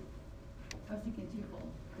 excellent. I was thinking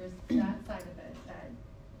twofold. There's that side of it,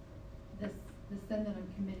 that the sin that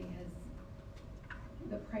I'm committing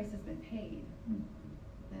the price has been paid.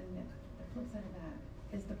 Then the flip side of that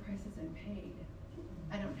is the price has been paid.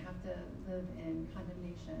 I don't have to live in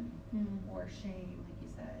condemnation or shame, like you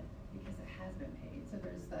said, because it has been paid. So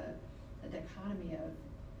there's the dichotomy of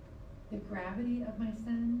the gravity of my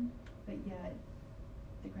sin, but yet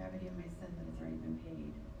the gravity of my sin that has already been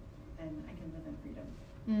paid, and I can live in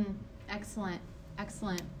freedom. Excellent,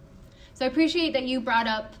 excellent. So I appreciate that you brought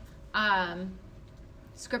up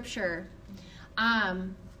scripture.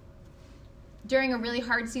 During a really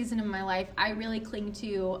hard season in my life, I really cling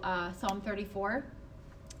to Psalm 34,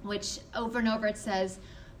 which over and over it says,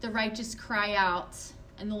 "The righteous cry out,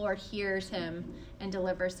 and the Lord hears him and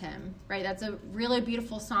delivers him." Right? That's a really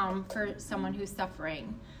beautiful psalm for someone who's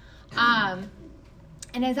suffering. And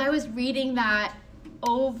as I was reading that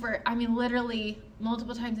literally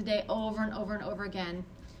multiple times a day, over and over and over again,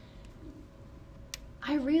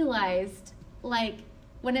 I realized,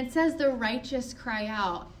 when it says the righteous cry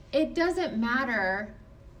out, it doesn't matter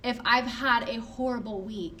if I've had a horrible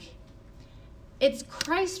week. It's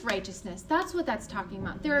Christ's righteousness. That's what that's talking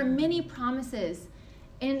about. There are many promises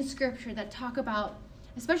in Scripture that talk about,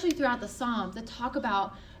 especially throughout the Psalms, that talk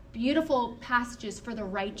about beautiful passages for the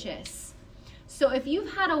righteous. So if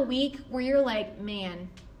you've had a week where you're like, man,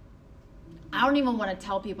 I don't even want to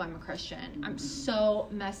tell people I'm a Christian. I'm so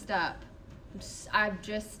messed up. I've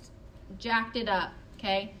just jacked it up,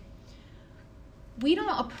 okay? We don't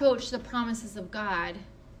approach the promises of God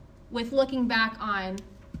with looking back on,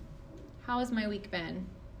 how has my week been?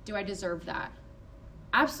 Do I deserve that?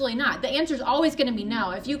 Absolutely not. The answer is always going to be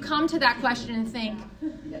no. If you come to that question and think,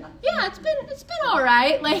 yeah, it's been all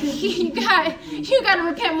right. You got to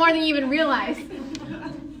repent more than you even realize.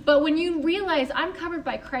 But when you realize I'm covered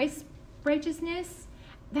by Christ's righteousness,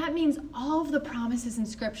 that means all of the promises in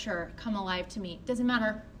Scripture come alive to me. It doesn't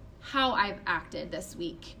matter how I've acted this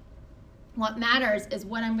week. What matters is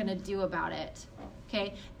what I'm going to do about it.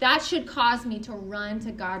 Okay? That should cause me to run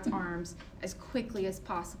to God's arms as quickly as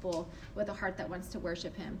possible with a heart that wants to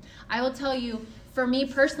worship him. I will tell you, for me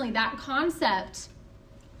personally, that concept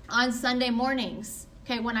on Sunday mornings,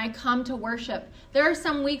 okay, when I come to worship, there are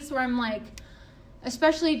some weeks where I'm like,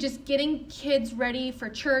 especially just getting kids ready for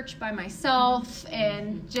church by myself,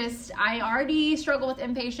 and I already struggle with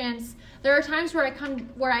impatience. There are times where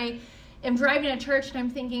I am driving to church and I'm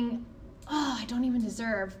thinking, oh, I don't even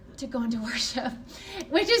deserve to go into worship,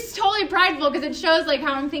 which is totally prideful because it shows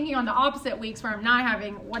how I'm thinking on the opposite weeks where I'm not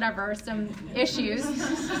having some issues,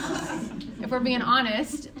 if we're being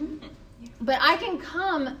honest. But I can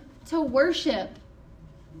come to worship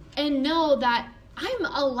and know that I'm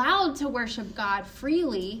allowed to worship God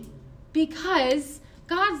freely because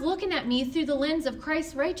God's looking at me through the lens of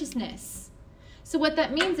Christ's righteousness. So what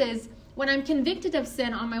that means is when I'm convicted of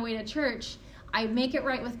sin on my way to church, I make it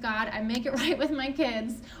right with God, I make it right with my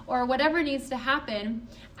kids, or whatever needs to happen.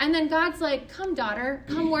 And then God's like, come daughter,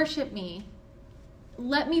 come worship me.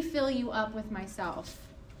 Let me fill you up with myself.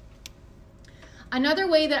 Another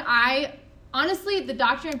way that honestly, the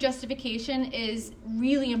doctrine of justification is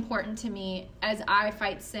really important to me as I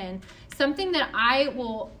fight sin. Something that I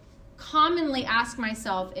will commonly ask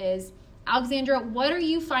myself is, Alexandra, what are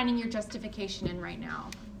you finding your justification in right now?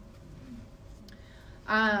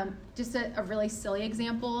 Just a really silly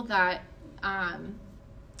example that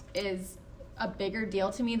is a bigger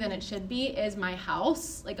deal to me than it should be is my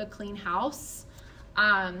house, like a clean house.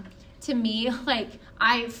 To me, like,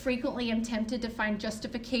 I frequently am tempted to find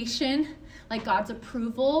justification, like God's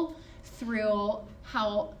approval, through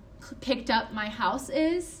how picked up my house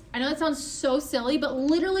is. I know that sounds so silly, but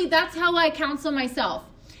literally that's how I counsel myself.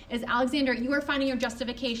 Is, Alexander, you are finding your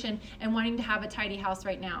justification and wanting to have a tidy house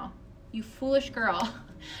right now. You foolish girl.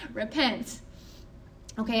 Repent.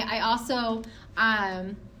 Okay, I also,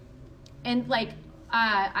 I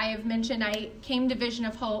have mentioned, I came to Vision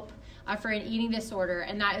of Hope for an eating disorder,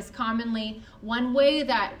 and that is commonly one way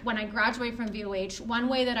that when I graduate from VOH, one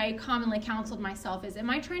way that I commonly counseled myself is, am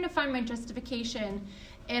I trying to find my justification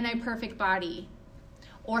in a perfect body,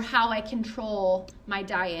 or how I control my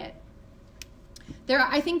diet?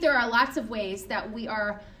 I think there are lots of ways that we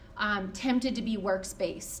are tempted to be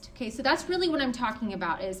works-based. Okay, so that's really what I'm talking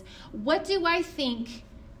about is, what do I think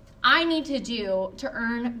I need to do to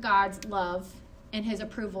earn God's love and his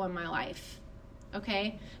approval in my life?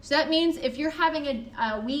 Okay, so that means if you're having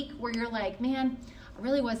a week where you're like, man, I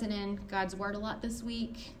really wasn't in God's word a lot this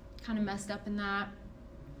week, kind of messed up in that,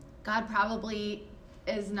 God probably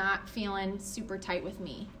is not feeling super tight with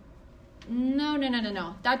me. No.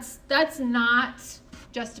 That's not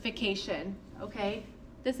justification, okay?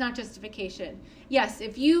 That's not justification. Yes,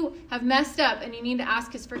 if you have messed up and you need to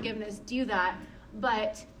ask his forgiveness, do that.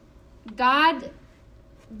 But God,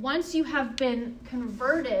 once you have been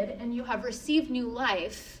converted and you have received new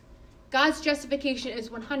life, God's justification is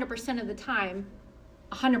 100% of the time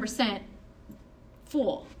 100%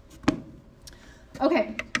 full.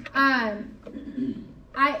 Okay.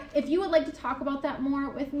 If you would like to talk about that more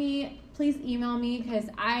with me, please email me, because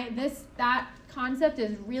that concept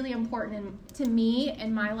is really important to me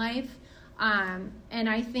in my life. And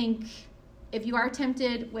I think if you are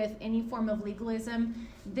tempted with any form of legalism,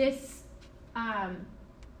 this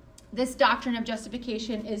doctrine of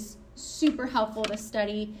justification is super helpful to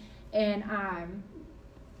study and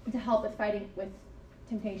to help with fighting with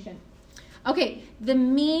temptation. Okay, the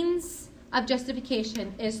means of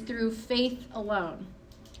justification is through faith alone.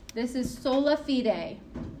 This is Sola Fide.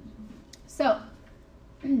 So,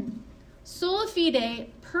 Sola Fide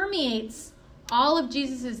permeates all of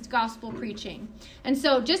Jesus' gospel preaching. And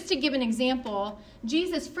so, just to give an example,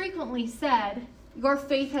 Jesus frequently said, your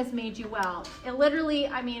faith has made you well. It literally,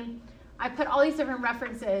 I put all these different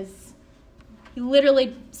references. He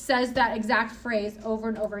literally says that exact phrase over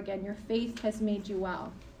and over again. Your faith has made you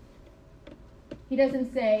well. He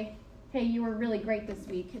doesn't say, hey, you were really great this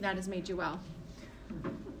week, and that has made you well.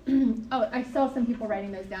 Oh, I saw some people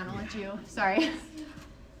writing those down. I'll let you. Sorry.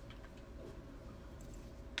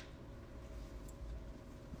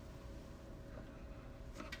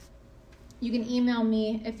 You can email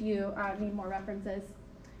me if you need more references.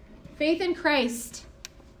 Faith in Christ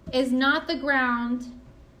is not the grounds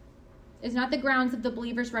of the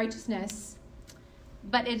believer's righteousness,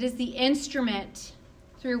 but it is the instrument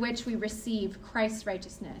through which we receive Christ's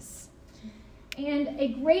righteousness. And a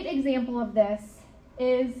great example of this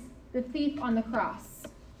is the thief on the cross.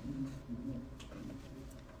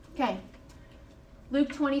 Okay,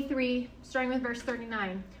 Luke 23, starting with verse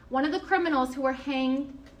 39. One of the criminals who were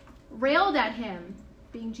hanged railed at him,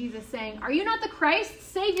 being Jesus, saying, are you not the Christ?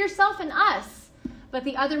 Save yourself and us. But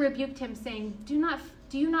the other rebuked him, saying, do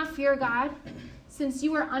you not fear God, since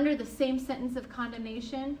you are under the same sentence of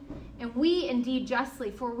condemnation? And we indeed justly,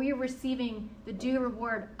 for we are receiving the due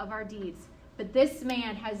reward of our deeds. But this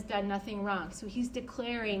man has done nothing wrong. So he's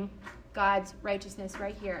declaring God's righteousness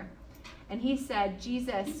right here. And he said,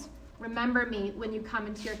 Jesus, remember me when you come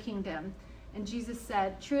into your kingdom. And Jesus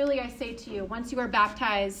said, truly I say to you, once you are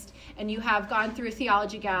baptized and you have gone through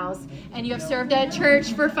Theology gals and you have served at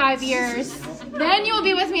church for 5 years, then you will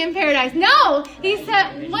be with me in paradise. No, he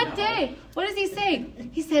said, what day? What does he say?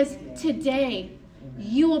 He says, today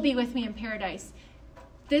you will be with me in paradise.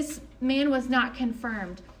 This man was not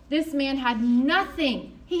confirmed. This man had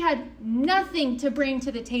nothing. He had nothing to bring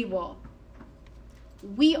to the table.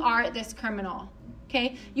 We are this criminal.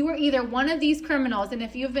 Okay, you are either one of these criminals, and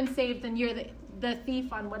if you've been saved, then you're the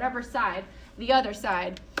thief on whatever side, the other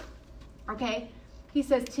side. Okay, He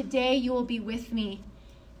says, today you will be with me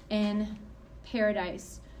in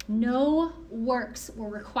paradise. No works were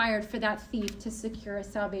required for that thief to secure his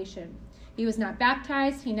salvation. He was not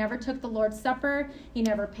baptized. He never took the Lord's Supper. He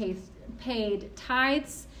never paid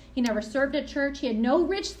tithes. He never served at church. He had no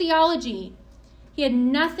rich theology. He had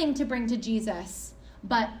nothing to bring to Jesus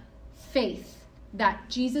but faith that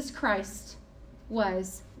Jesus Christ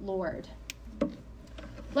was Lord.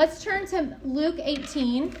 Let's turn to Luke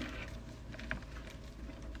 18.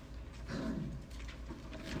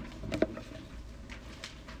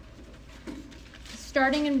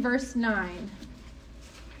 Starting in verse 9.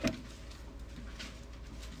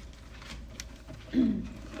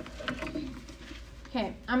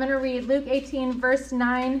 Okay, I'm going to read Luke 18, verse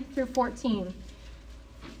 9 through 14.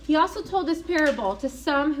 He also told this parable to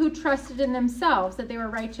some who trusted in themselves that they were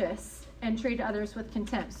righteous and treated others with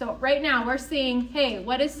contempt. So right now we're seeing, hey,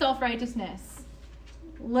 what is self-righteousness?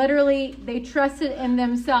 Literally, they trusted in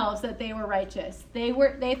themselves that they were righteous. They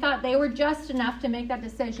thought they were just enough to make that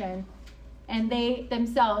decision, and they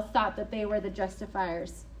themselves thought that they were the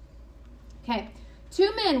justifiers. Okay,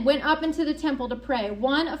 2 men went up into the temple to pray,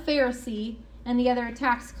 one a Pharisee and the other a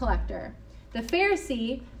tax collector. The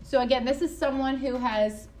Pharisee, so again, this is someone who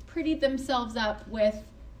has prettied themselves up with,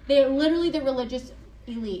 they're literally the religious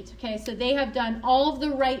elite. Okay, so they have done all of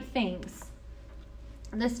the right things.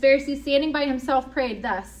 And this Pharisee, standing by himself, prayed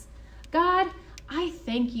thus, God, I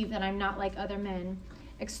thank you that I'm not like other men,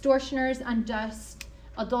 extortioners, unjust,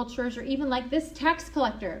 adulterers, or even like this tax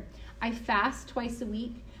collector. I fast twice a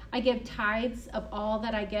week. I give tithes of all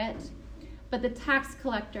that I get. But the tax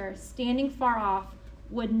collector, standing far off,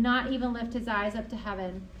 would not even lift his eyes up to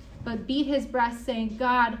heaven, but beat his breast, saying,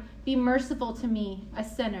 God, be merciful to me, a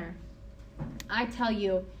sinner. I tell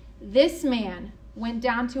you, this man went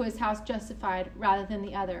down to his house justified rather than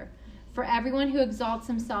the other. For everyone who exalts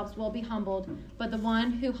himself will be humbled, but the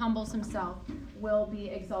one who humbles himself will be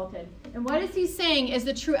exalted. And what is he saying is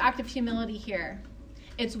the true act of humility here.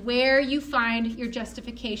 It's where you find your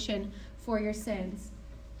justification for your sins.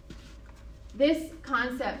 This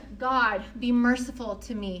concept, God, be merciful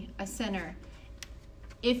to me, a sinner.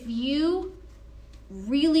 If you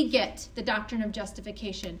really get the doctrine of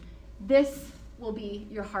justification, this will be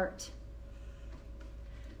your heart.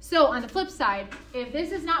 So on the flip side, if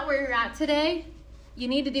this is not where you're at today, you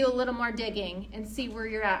need to do a little more digging and see where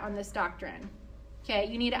you're at on this doctrine. Okay,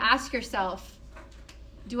 you need to ask yourself,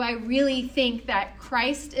 do I really think that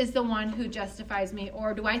Christ is the one who justifies me,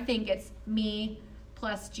 or do I think it's me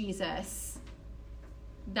plus Jesus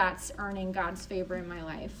that's earning God's favor in my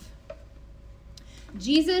life?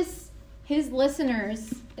 Jesus, his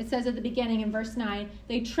listeners, it says at the beginning in verse 9,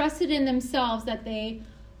 they trusted in themselves that they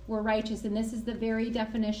were righteous, and this is the very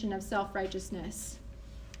definition of self-righteousness.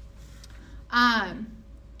 And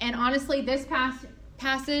honestly, this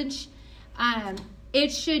passage,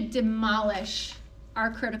 it should demolish our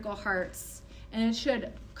critical hearts, and it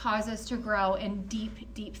should cause us to grow in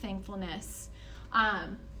deep, deep thankfulness.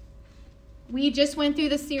 We just went through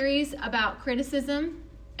the series about criticism,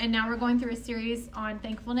 and now we're going through a series on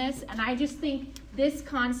thankfulness, and I just think this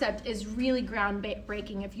concept is really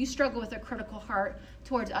groundbreaking. If you struggle with a critical heart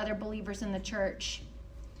towards other believers in the church,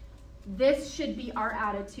 this should be our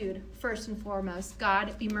attitude first and foremost.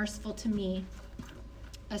 God, be merciful to me,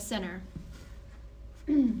 a sinner.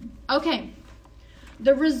 Okay,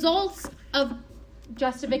 the results of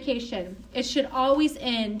justification, it should always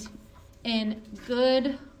end in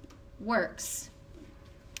good works.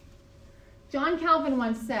 John Calvin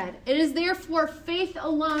once said, "It is therefore faith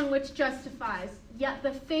alone which justifies, yet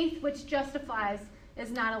the faith which justifies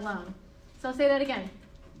is not alone." So I'll say that again.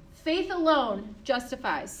 Faith alone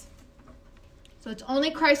justifies. So it's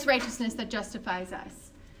only Christ's righteousness that justifies us.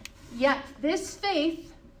 Yet this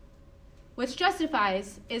faith which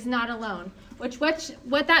justifies is not alone.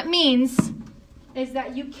 What that means is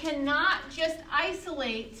that you cannot just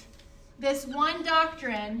isolate this one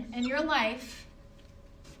doctrine in your life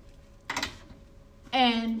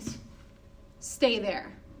and stay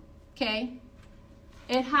there. Okay?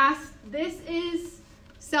 This is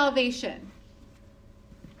salvation.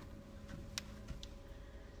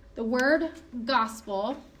 The word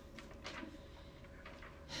gospel,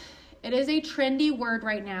 it is a trendy word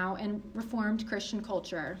right now in Reformed Christian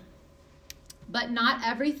culture. But not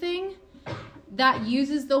everything that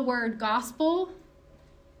uses the word gospel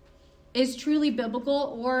is truly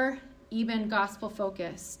biblical or even gospel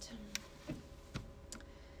focused.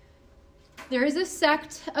 There is a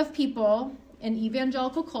sect of people in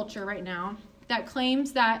evangelical culture right now that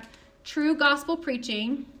claims that true gospel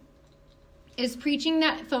preaching is preaching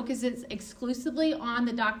that focuses exclusively on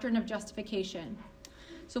the doctrine of justification.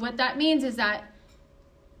 So what that means is that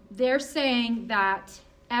they're saying that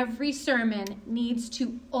every sermon needs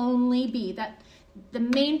to only be, that the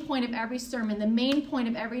main point of every sermon, the main point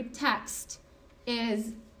of every text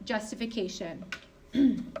is justification.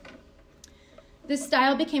 This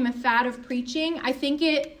style became a fad of preaching. I think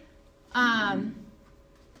it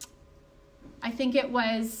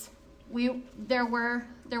was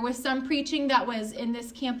there was some preaching that was in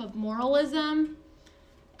this camp of moralism,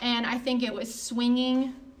 and I think it was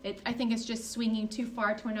swinging. I think it's just swinging too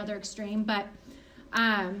far to another extreme. But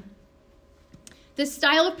this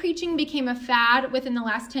style of preaching became a fad within the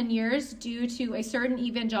last 10 years due to a certain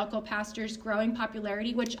evangelical pastor's growing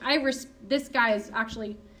popularity, which this guy is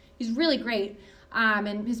actually, he's really great,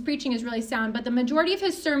 and his preaching is really sound. But the majority of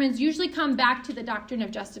his sermons usually come back to the doctrine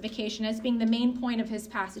of justification as being the main point of his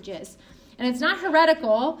passages. And it's not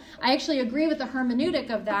heretical. I actually agree with the hermeneutic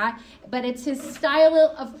of that, but it's his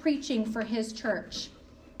style of preaching for his church.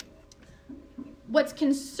 What's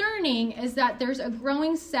concerning is that there's a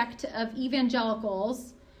growing sect of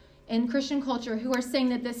evangelicals in Christian culture who are saying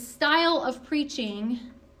that this style of preaching,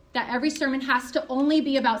 that every sermon has to only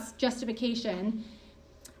be about justification,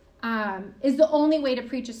 is the only way to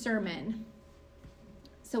preach a sermon.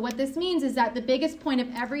 So what this means is that the biggest point of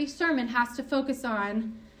every sermon has to focus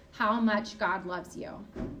on how much God loves you.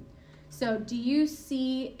 So do you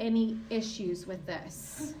see any issues with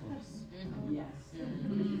this? Yes.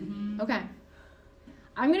 Okay.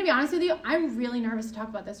 I'm going to be honest with you. I'm really nervous to talk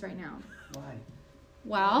about this right now. Why?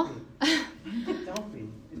 Well, Don't be.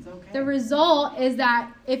 It's okay. the result is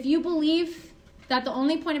that if you believe that the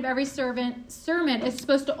only point of every sermon is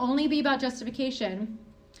supposed to only be about justification,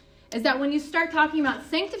 is that when you start talking about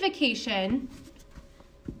sanctification,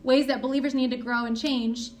 ways that believers need to grow and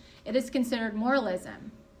change, it is considered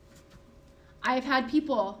moralism. I have had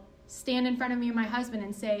people stand in front of me and my husband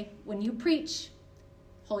and say, when you preach,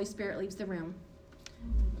 Holy Spirit leaves the room.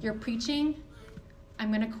 Your preaching, I'm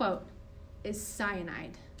going to quote, is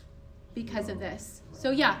cyanide because of this.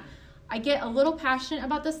 So yeah, I get a little passionate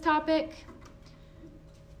about this topic.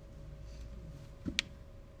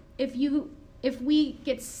 If we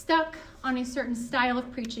get stuck on a certain style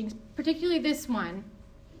of preaching, particularly this one,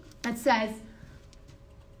 that says,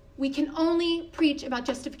 we can only preach about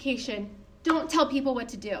justification, don't tell people what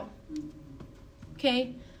to do.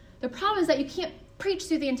 Okay? The problem is that you can't preach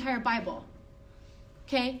through the entire Bible.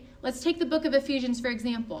 Okay? Let's take the book of Ephesians, for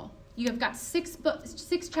example. You have got 6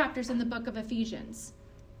 chapters in the book of Ephesians.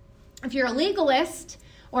 If you're a legalist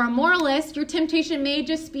or a moralist, your temptation may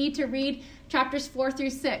just be to read chapters 4 through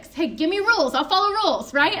 6. Hey, give me rules. I'll follow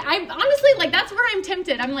rules, right? I honestly, that's where I'm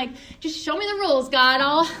tempted. I'm like, just show me the rules, God.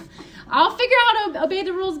 I'll figure out how to obey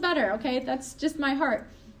the rules better, okay? That's just my heart,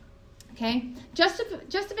 okay?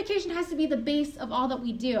 Justification has to be the base of all that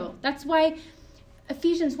we do. That's why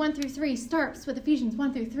Ephesians 1 through 3 starts with Ephesians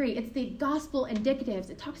 1 through 3. It's the gospel indicatives.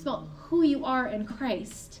 It talks about who you are in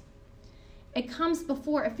Christ. It comes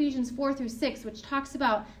before Ephesians 4 through 6, which talks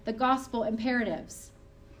about the gospel imperatives.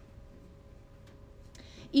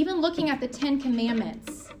 Even looking at the 10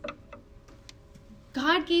 Commandments,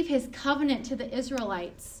 God gave his covenant to the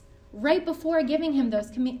Israelites right before giving them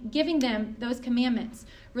those commandments.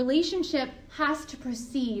 Relationship has to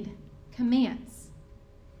precede commands.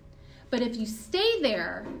 But if you stay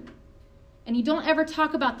there and you don't ever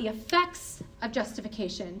talk about the effects of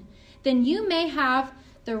justification, then you may have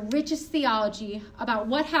the richest theology about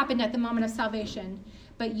what happened at the moment of salvation,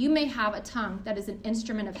 but you may have a tongue that is an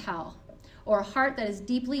instrument of hell, or a heart that is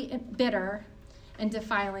deeply bitter and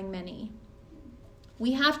defiling many.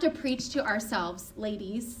 We have to preach to ourselves,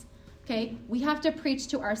 ladies, okay? We have to preach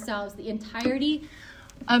to ourselves the entirety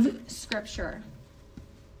of Scripture.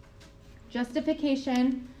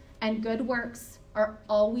 Justification and good works are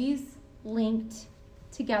always linked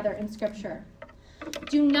together in Scripture.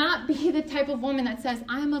 Do not be the type of woman that says,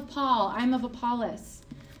 I'm of Paul, I'm of Apollos.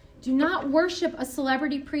 Do not worship a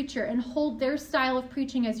celebrity preacher and hold their style of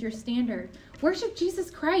preaching as your standard. Worship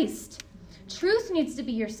Jesus Christ. Truth needs to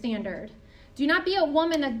be your standard. Do not be a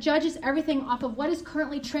woman that judges everything off of what is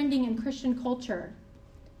currently trending in Christian culture.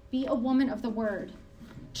 Be a woman of the Word.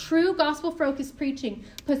 True gospel-focused preaching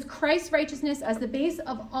puts Christ's righteousness as the base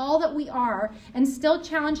of all that we are and still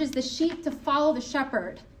challenges the sheep to follow the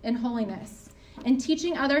shepherd in holiness. And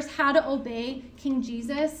teaching others how to obey King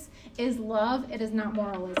Jesus is love. It is not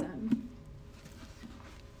moralism.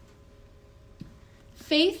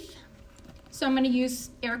 Faith, so I'm going to use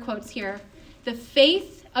air quotes here. The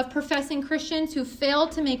faith of professing Christians who fail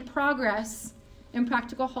to make progress in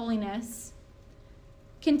practical holiness,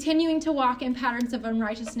 continuing to walk in patterns of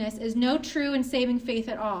unrighteousness, is no true and saving faith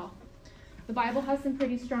at all. The Bible has some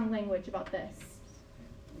pretty strong language about this.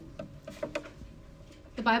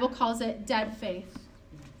 The Bible calls it dead faith.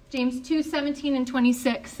 James 2:17 and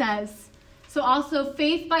 26 says, so also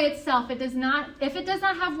faith by itself, if it does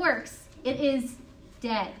not have works, it is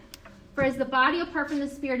dead. For as the body apart from the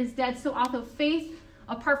spirit is dead, so also faith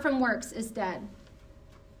apart from works is dead.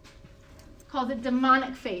 It's called it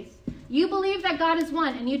demonic faith. You believe that God is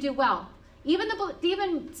one, and you do well. Even the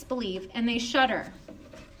demons believe, and they shudder.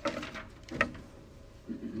 The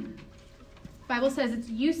Bible says it's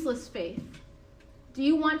useless faith. Do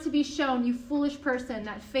you want to be shown, you foolish person,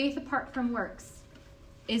 that faith apart from works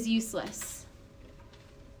is useless?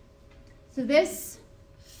 So this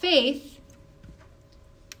faith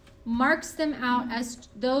marks them out as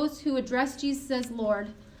those who address Jesus as Lord,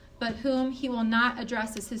 but whom he will not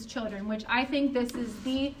address as his children, which I think this is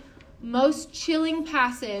the most chilling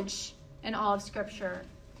passage in all of Scripture.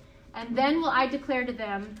 And then will I declare to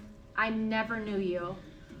them, I never knew you.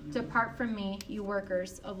 Depart from me, you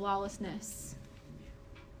workers of lawlessness.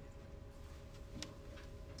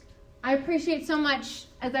 I appreciate so much,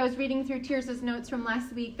 as I was reading through Tirsa's notes from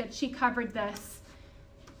last week, that she covered this.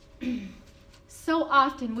 So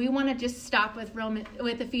often we want to just stop with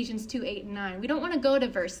Ephesians 2:8 and 9. We don't want to go to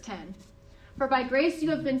verse 10. For by grace you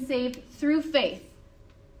have been saved through faith.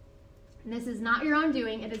 And this is not your own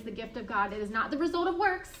doing. It is the gift of God. It is not the result of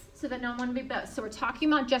works, so that no one may boast. So we're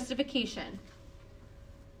talking about justification.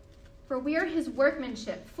 For we are his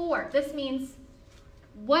workmanship. This means,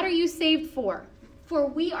 what are you saved for? For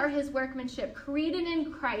we are his workmanship, created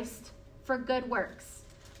in Christ for good works,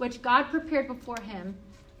 which God prepared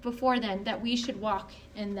before then, that we should walk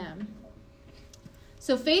in them.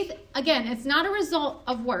 So faith, again, it's not a result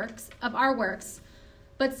of our works,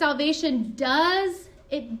 but salvation does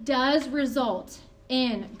result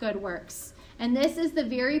in good works. And this is the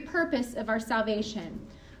very purpose of our salvation.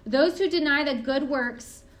 Those who deny that good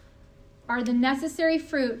works are the necessary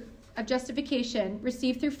fruit of justification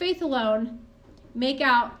received through faith alone make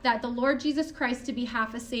out that the Lord Jesus Christ to be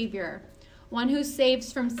half a savior, one who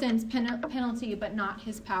saves from sin's penalty but not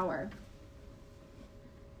his power.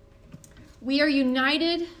 We are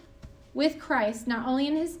united with Christ not only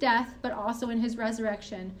in his death but also in his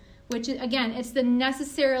resurrection, which again, it's the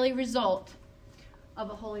necessarily result of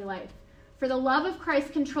a holy life. For the love of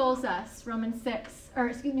Christ controls us, 2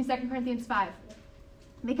 Corinthians 5.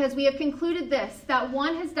 Because we have concluded this, that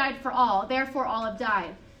one has died for all, therefore all have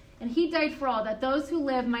died. And he died for all, that those who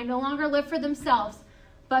live might no longer live for themselves,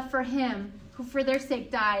 but for him who for their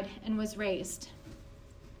sake died and was raised.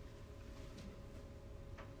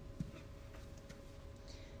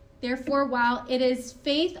 Therefore, while it is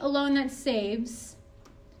faith alone that saves,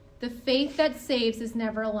 the faith that saves is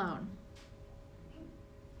never alone.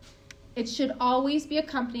 It should always be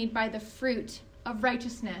accompanied by the fruit of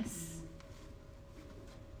righteousness.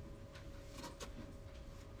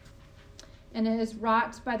 And it is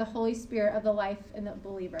wrought by the Holy Spirit of the life in the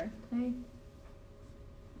believer. Okay?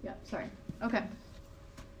 Yep, sorry. Okay.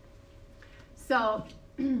 So,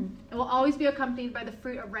 it will always be accompanied by the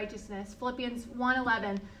fruit of righteousness. Philippians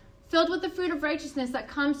 1:11, filled with the fruit of righteousness that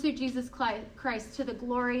comes through Jesus Christ to the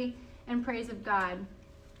glory and praise of God.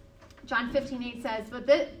 John 15:8 says, but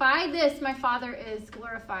by this my Father is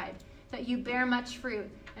glorified, that you bear much fruit,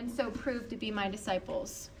 and so prove to be my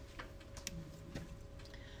disciples.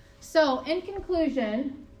 So, in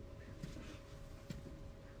conclusion,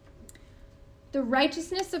 the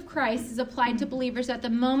righteousness of Christ is applied to believers at the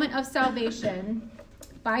moment of salvation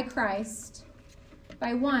by Christ.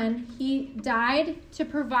 By one, he died to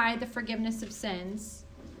provide the forgiveness of sins.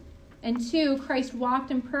 And two, Christ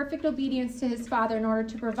walked in perfect obedience to his Father in order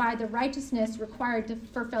to provide the righteousness required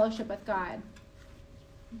for fellowship with God.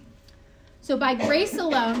 So by grace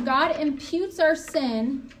alone, God imputes our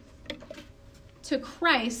sin to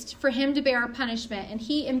Christ for him to bear our punishment, and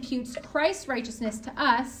he imputes Christ's righteousness to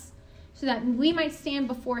us so that we might stand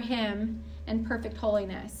before him in perfect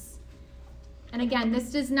holiness. And again,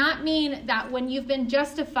 this does not mean that when you've been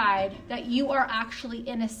justified that you are actually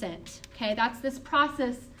innocent. Okay, that's this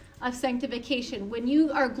process of sanctification. When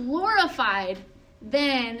you are glorified,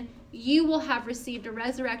 then you will have received a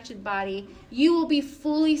resurrected body. You will be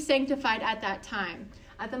fully sanctified at that time.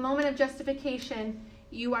 At the moment of justification,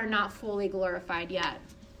 you are not fully glorified yet.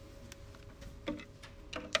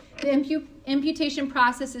 The imputation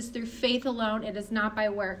process is through faith alone. It is not by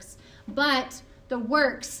works. But the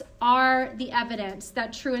works are the evidence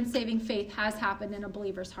that true and saving faith has happened in a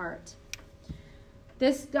believer's heart.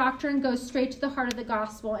 This doctrine goes straight to the heart of the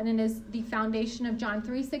gospel, and it is the foundation of John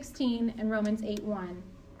 3:16 and Romans 8:1.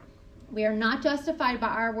 We are not justified by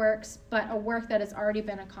our works, but a work that has already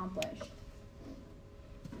been accomplished.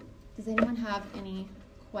 Does anyone have any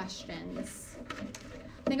questions?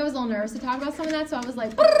 think I was a little nervous to talk about some of that, so I was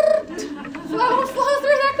like, flow through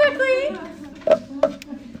that quickly.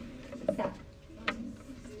 Yeah.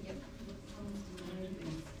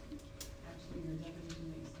 Actually, your definition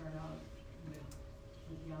that you start out with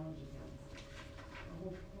theology guns. The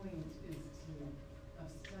whole point is of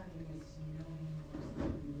studying is to know him more, so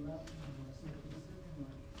that we love him more, so that we serve him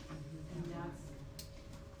more. And that's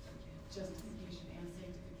justification and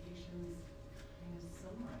sanctification's kind of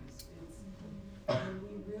summarized. It's when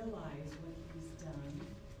we realize what he's done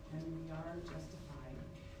and we are justified,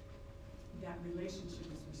 that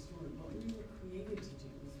relationship is restored. What we were created to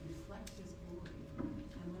do is reflect his glory.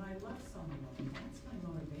 And when I love someone, that's my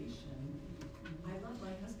motivation. I love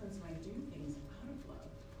my husband, so I do things out of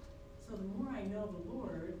love. So the more I know the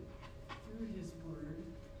Lord through his word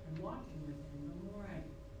and walking with him, the more I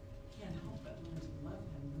can't help but learn to love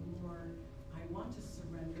him, the more I want to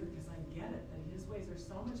surrender, because I get it, that his ways are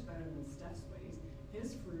so much better than Steph's ways.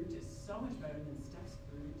 His fruit is so much better than Steph's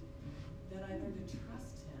fruit, that I learn to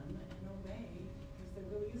trust him and obey, because there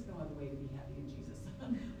really is no other way to be happy in Jesus.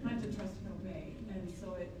 I have to trust and obey. And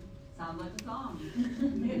so it sounds like a song.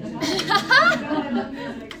 It does. I love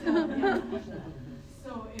music, so, yeah.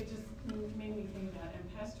 So it just made me think of that. And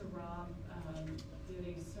Pastor Rob did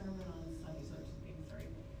a sermon on Sunday, so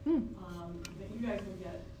that you guys will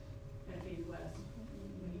get at Faith West.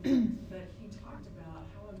 But he talked about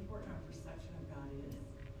how important our perception of God is.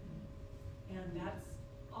 And that's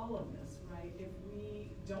all of this, right? If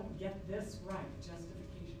we don't get this right,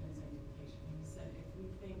 justification and sanctification, he said, if we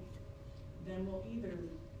think, then we'll either,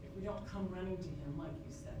 if we don't come running to him, like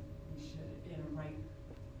you said, we should, in a right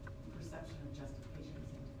perception of justification and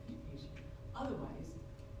sanctification. Otherwise,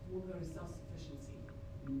 we'll go to self-sufficiency.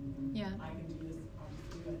 Yeah. I can do this, I'll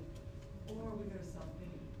just do it. Or we go to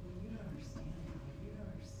self-pity. Well, you don't understand God. You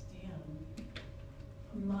don't understand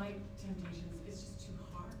my temptations. It's just too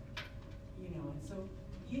hard. You know, and so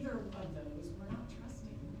either of those, we're not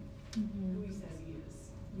trusting who he says he is.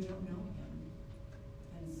 We don't know him.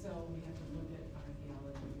 And so we have to look at our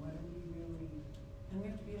theology. What are we really, and we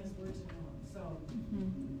have to be in his word to know him. So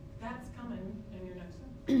that's coming in your next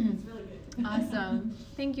one. It's really good. Awesome.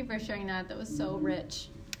 Thank you for sharing that. That was so rich.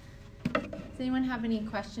 Does anyone have any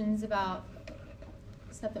questions about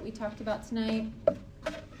stuff that we talked about tonight?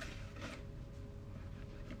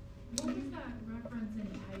 What was that reference in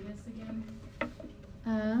Titus again?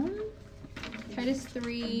 Titus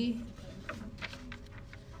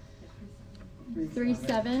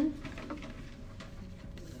 3:7.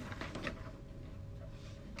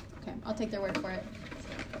 Okay, I'll take their word for it.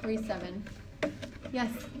 3:7. Yes.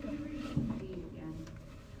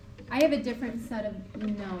 I have a different set of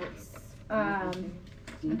notes. Under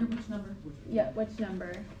which number? Yeah, which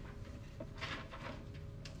number?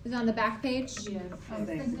 Is it on the back page? Yes.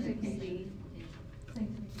 Sanctification.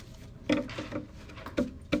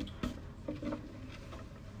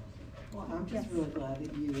 Well, I'm just Yes. really glad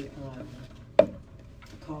that you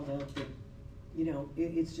called out that, you know,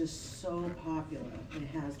 it's just so popular, and it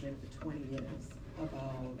has been for 20 years,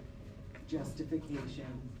 about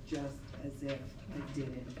justification, just as if I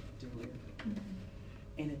didn't do it.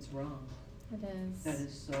 And it's wrong. It is. That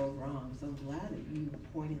is so wrong. So I'm glad that you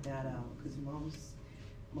pointed that out, because most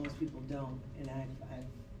people don't. And I've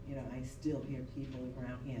you know, I still hear people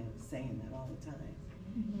around here saying that all the time.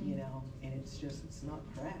 You know, and it's not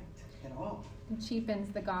correct at all. It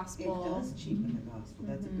cheapens the gospel. It does cheapen the gospel.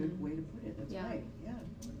 That's a good way to put it. That's right. Yeah.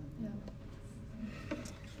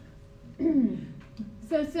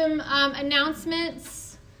 So some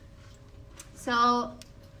announcements. So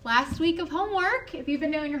last week of homework, if you've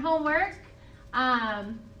been doing your homework,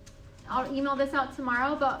 I'll email this out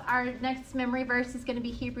tomorrow, but our next memory verse is going to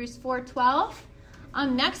be Hebrews 4:12.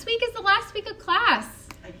 Next week is the last week of class.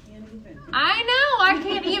 I can't even. I know, I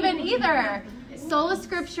can't even either. Sola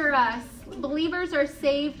Scriptura. Believers are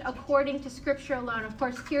saved according to Scripture alone. Of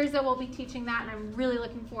course, Tirza will be teaching that, and I'm really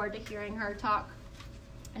looking forward to hearing her talk.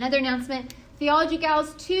 Another announcement, Theology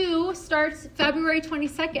Gals 2 starts February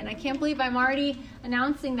 22nd. I can't believe I'm already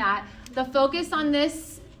announcing that. The focus on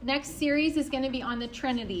this next series is going to be on the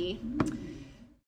Trinity.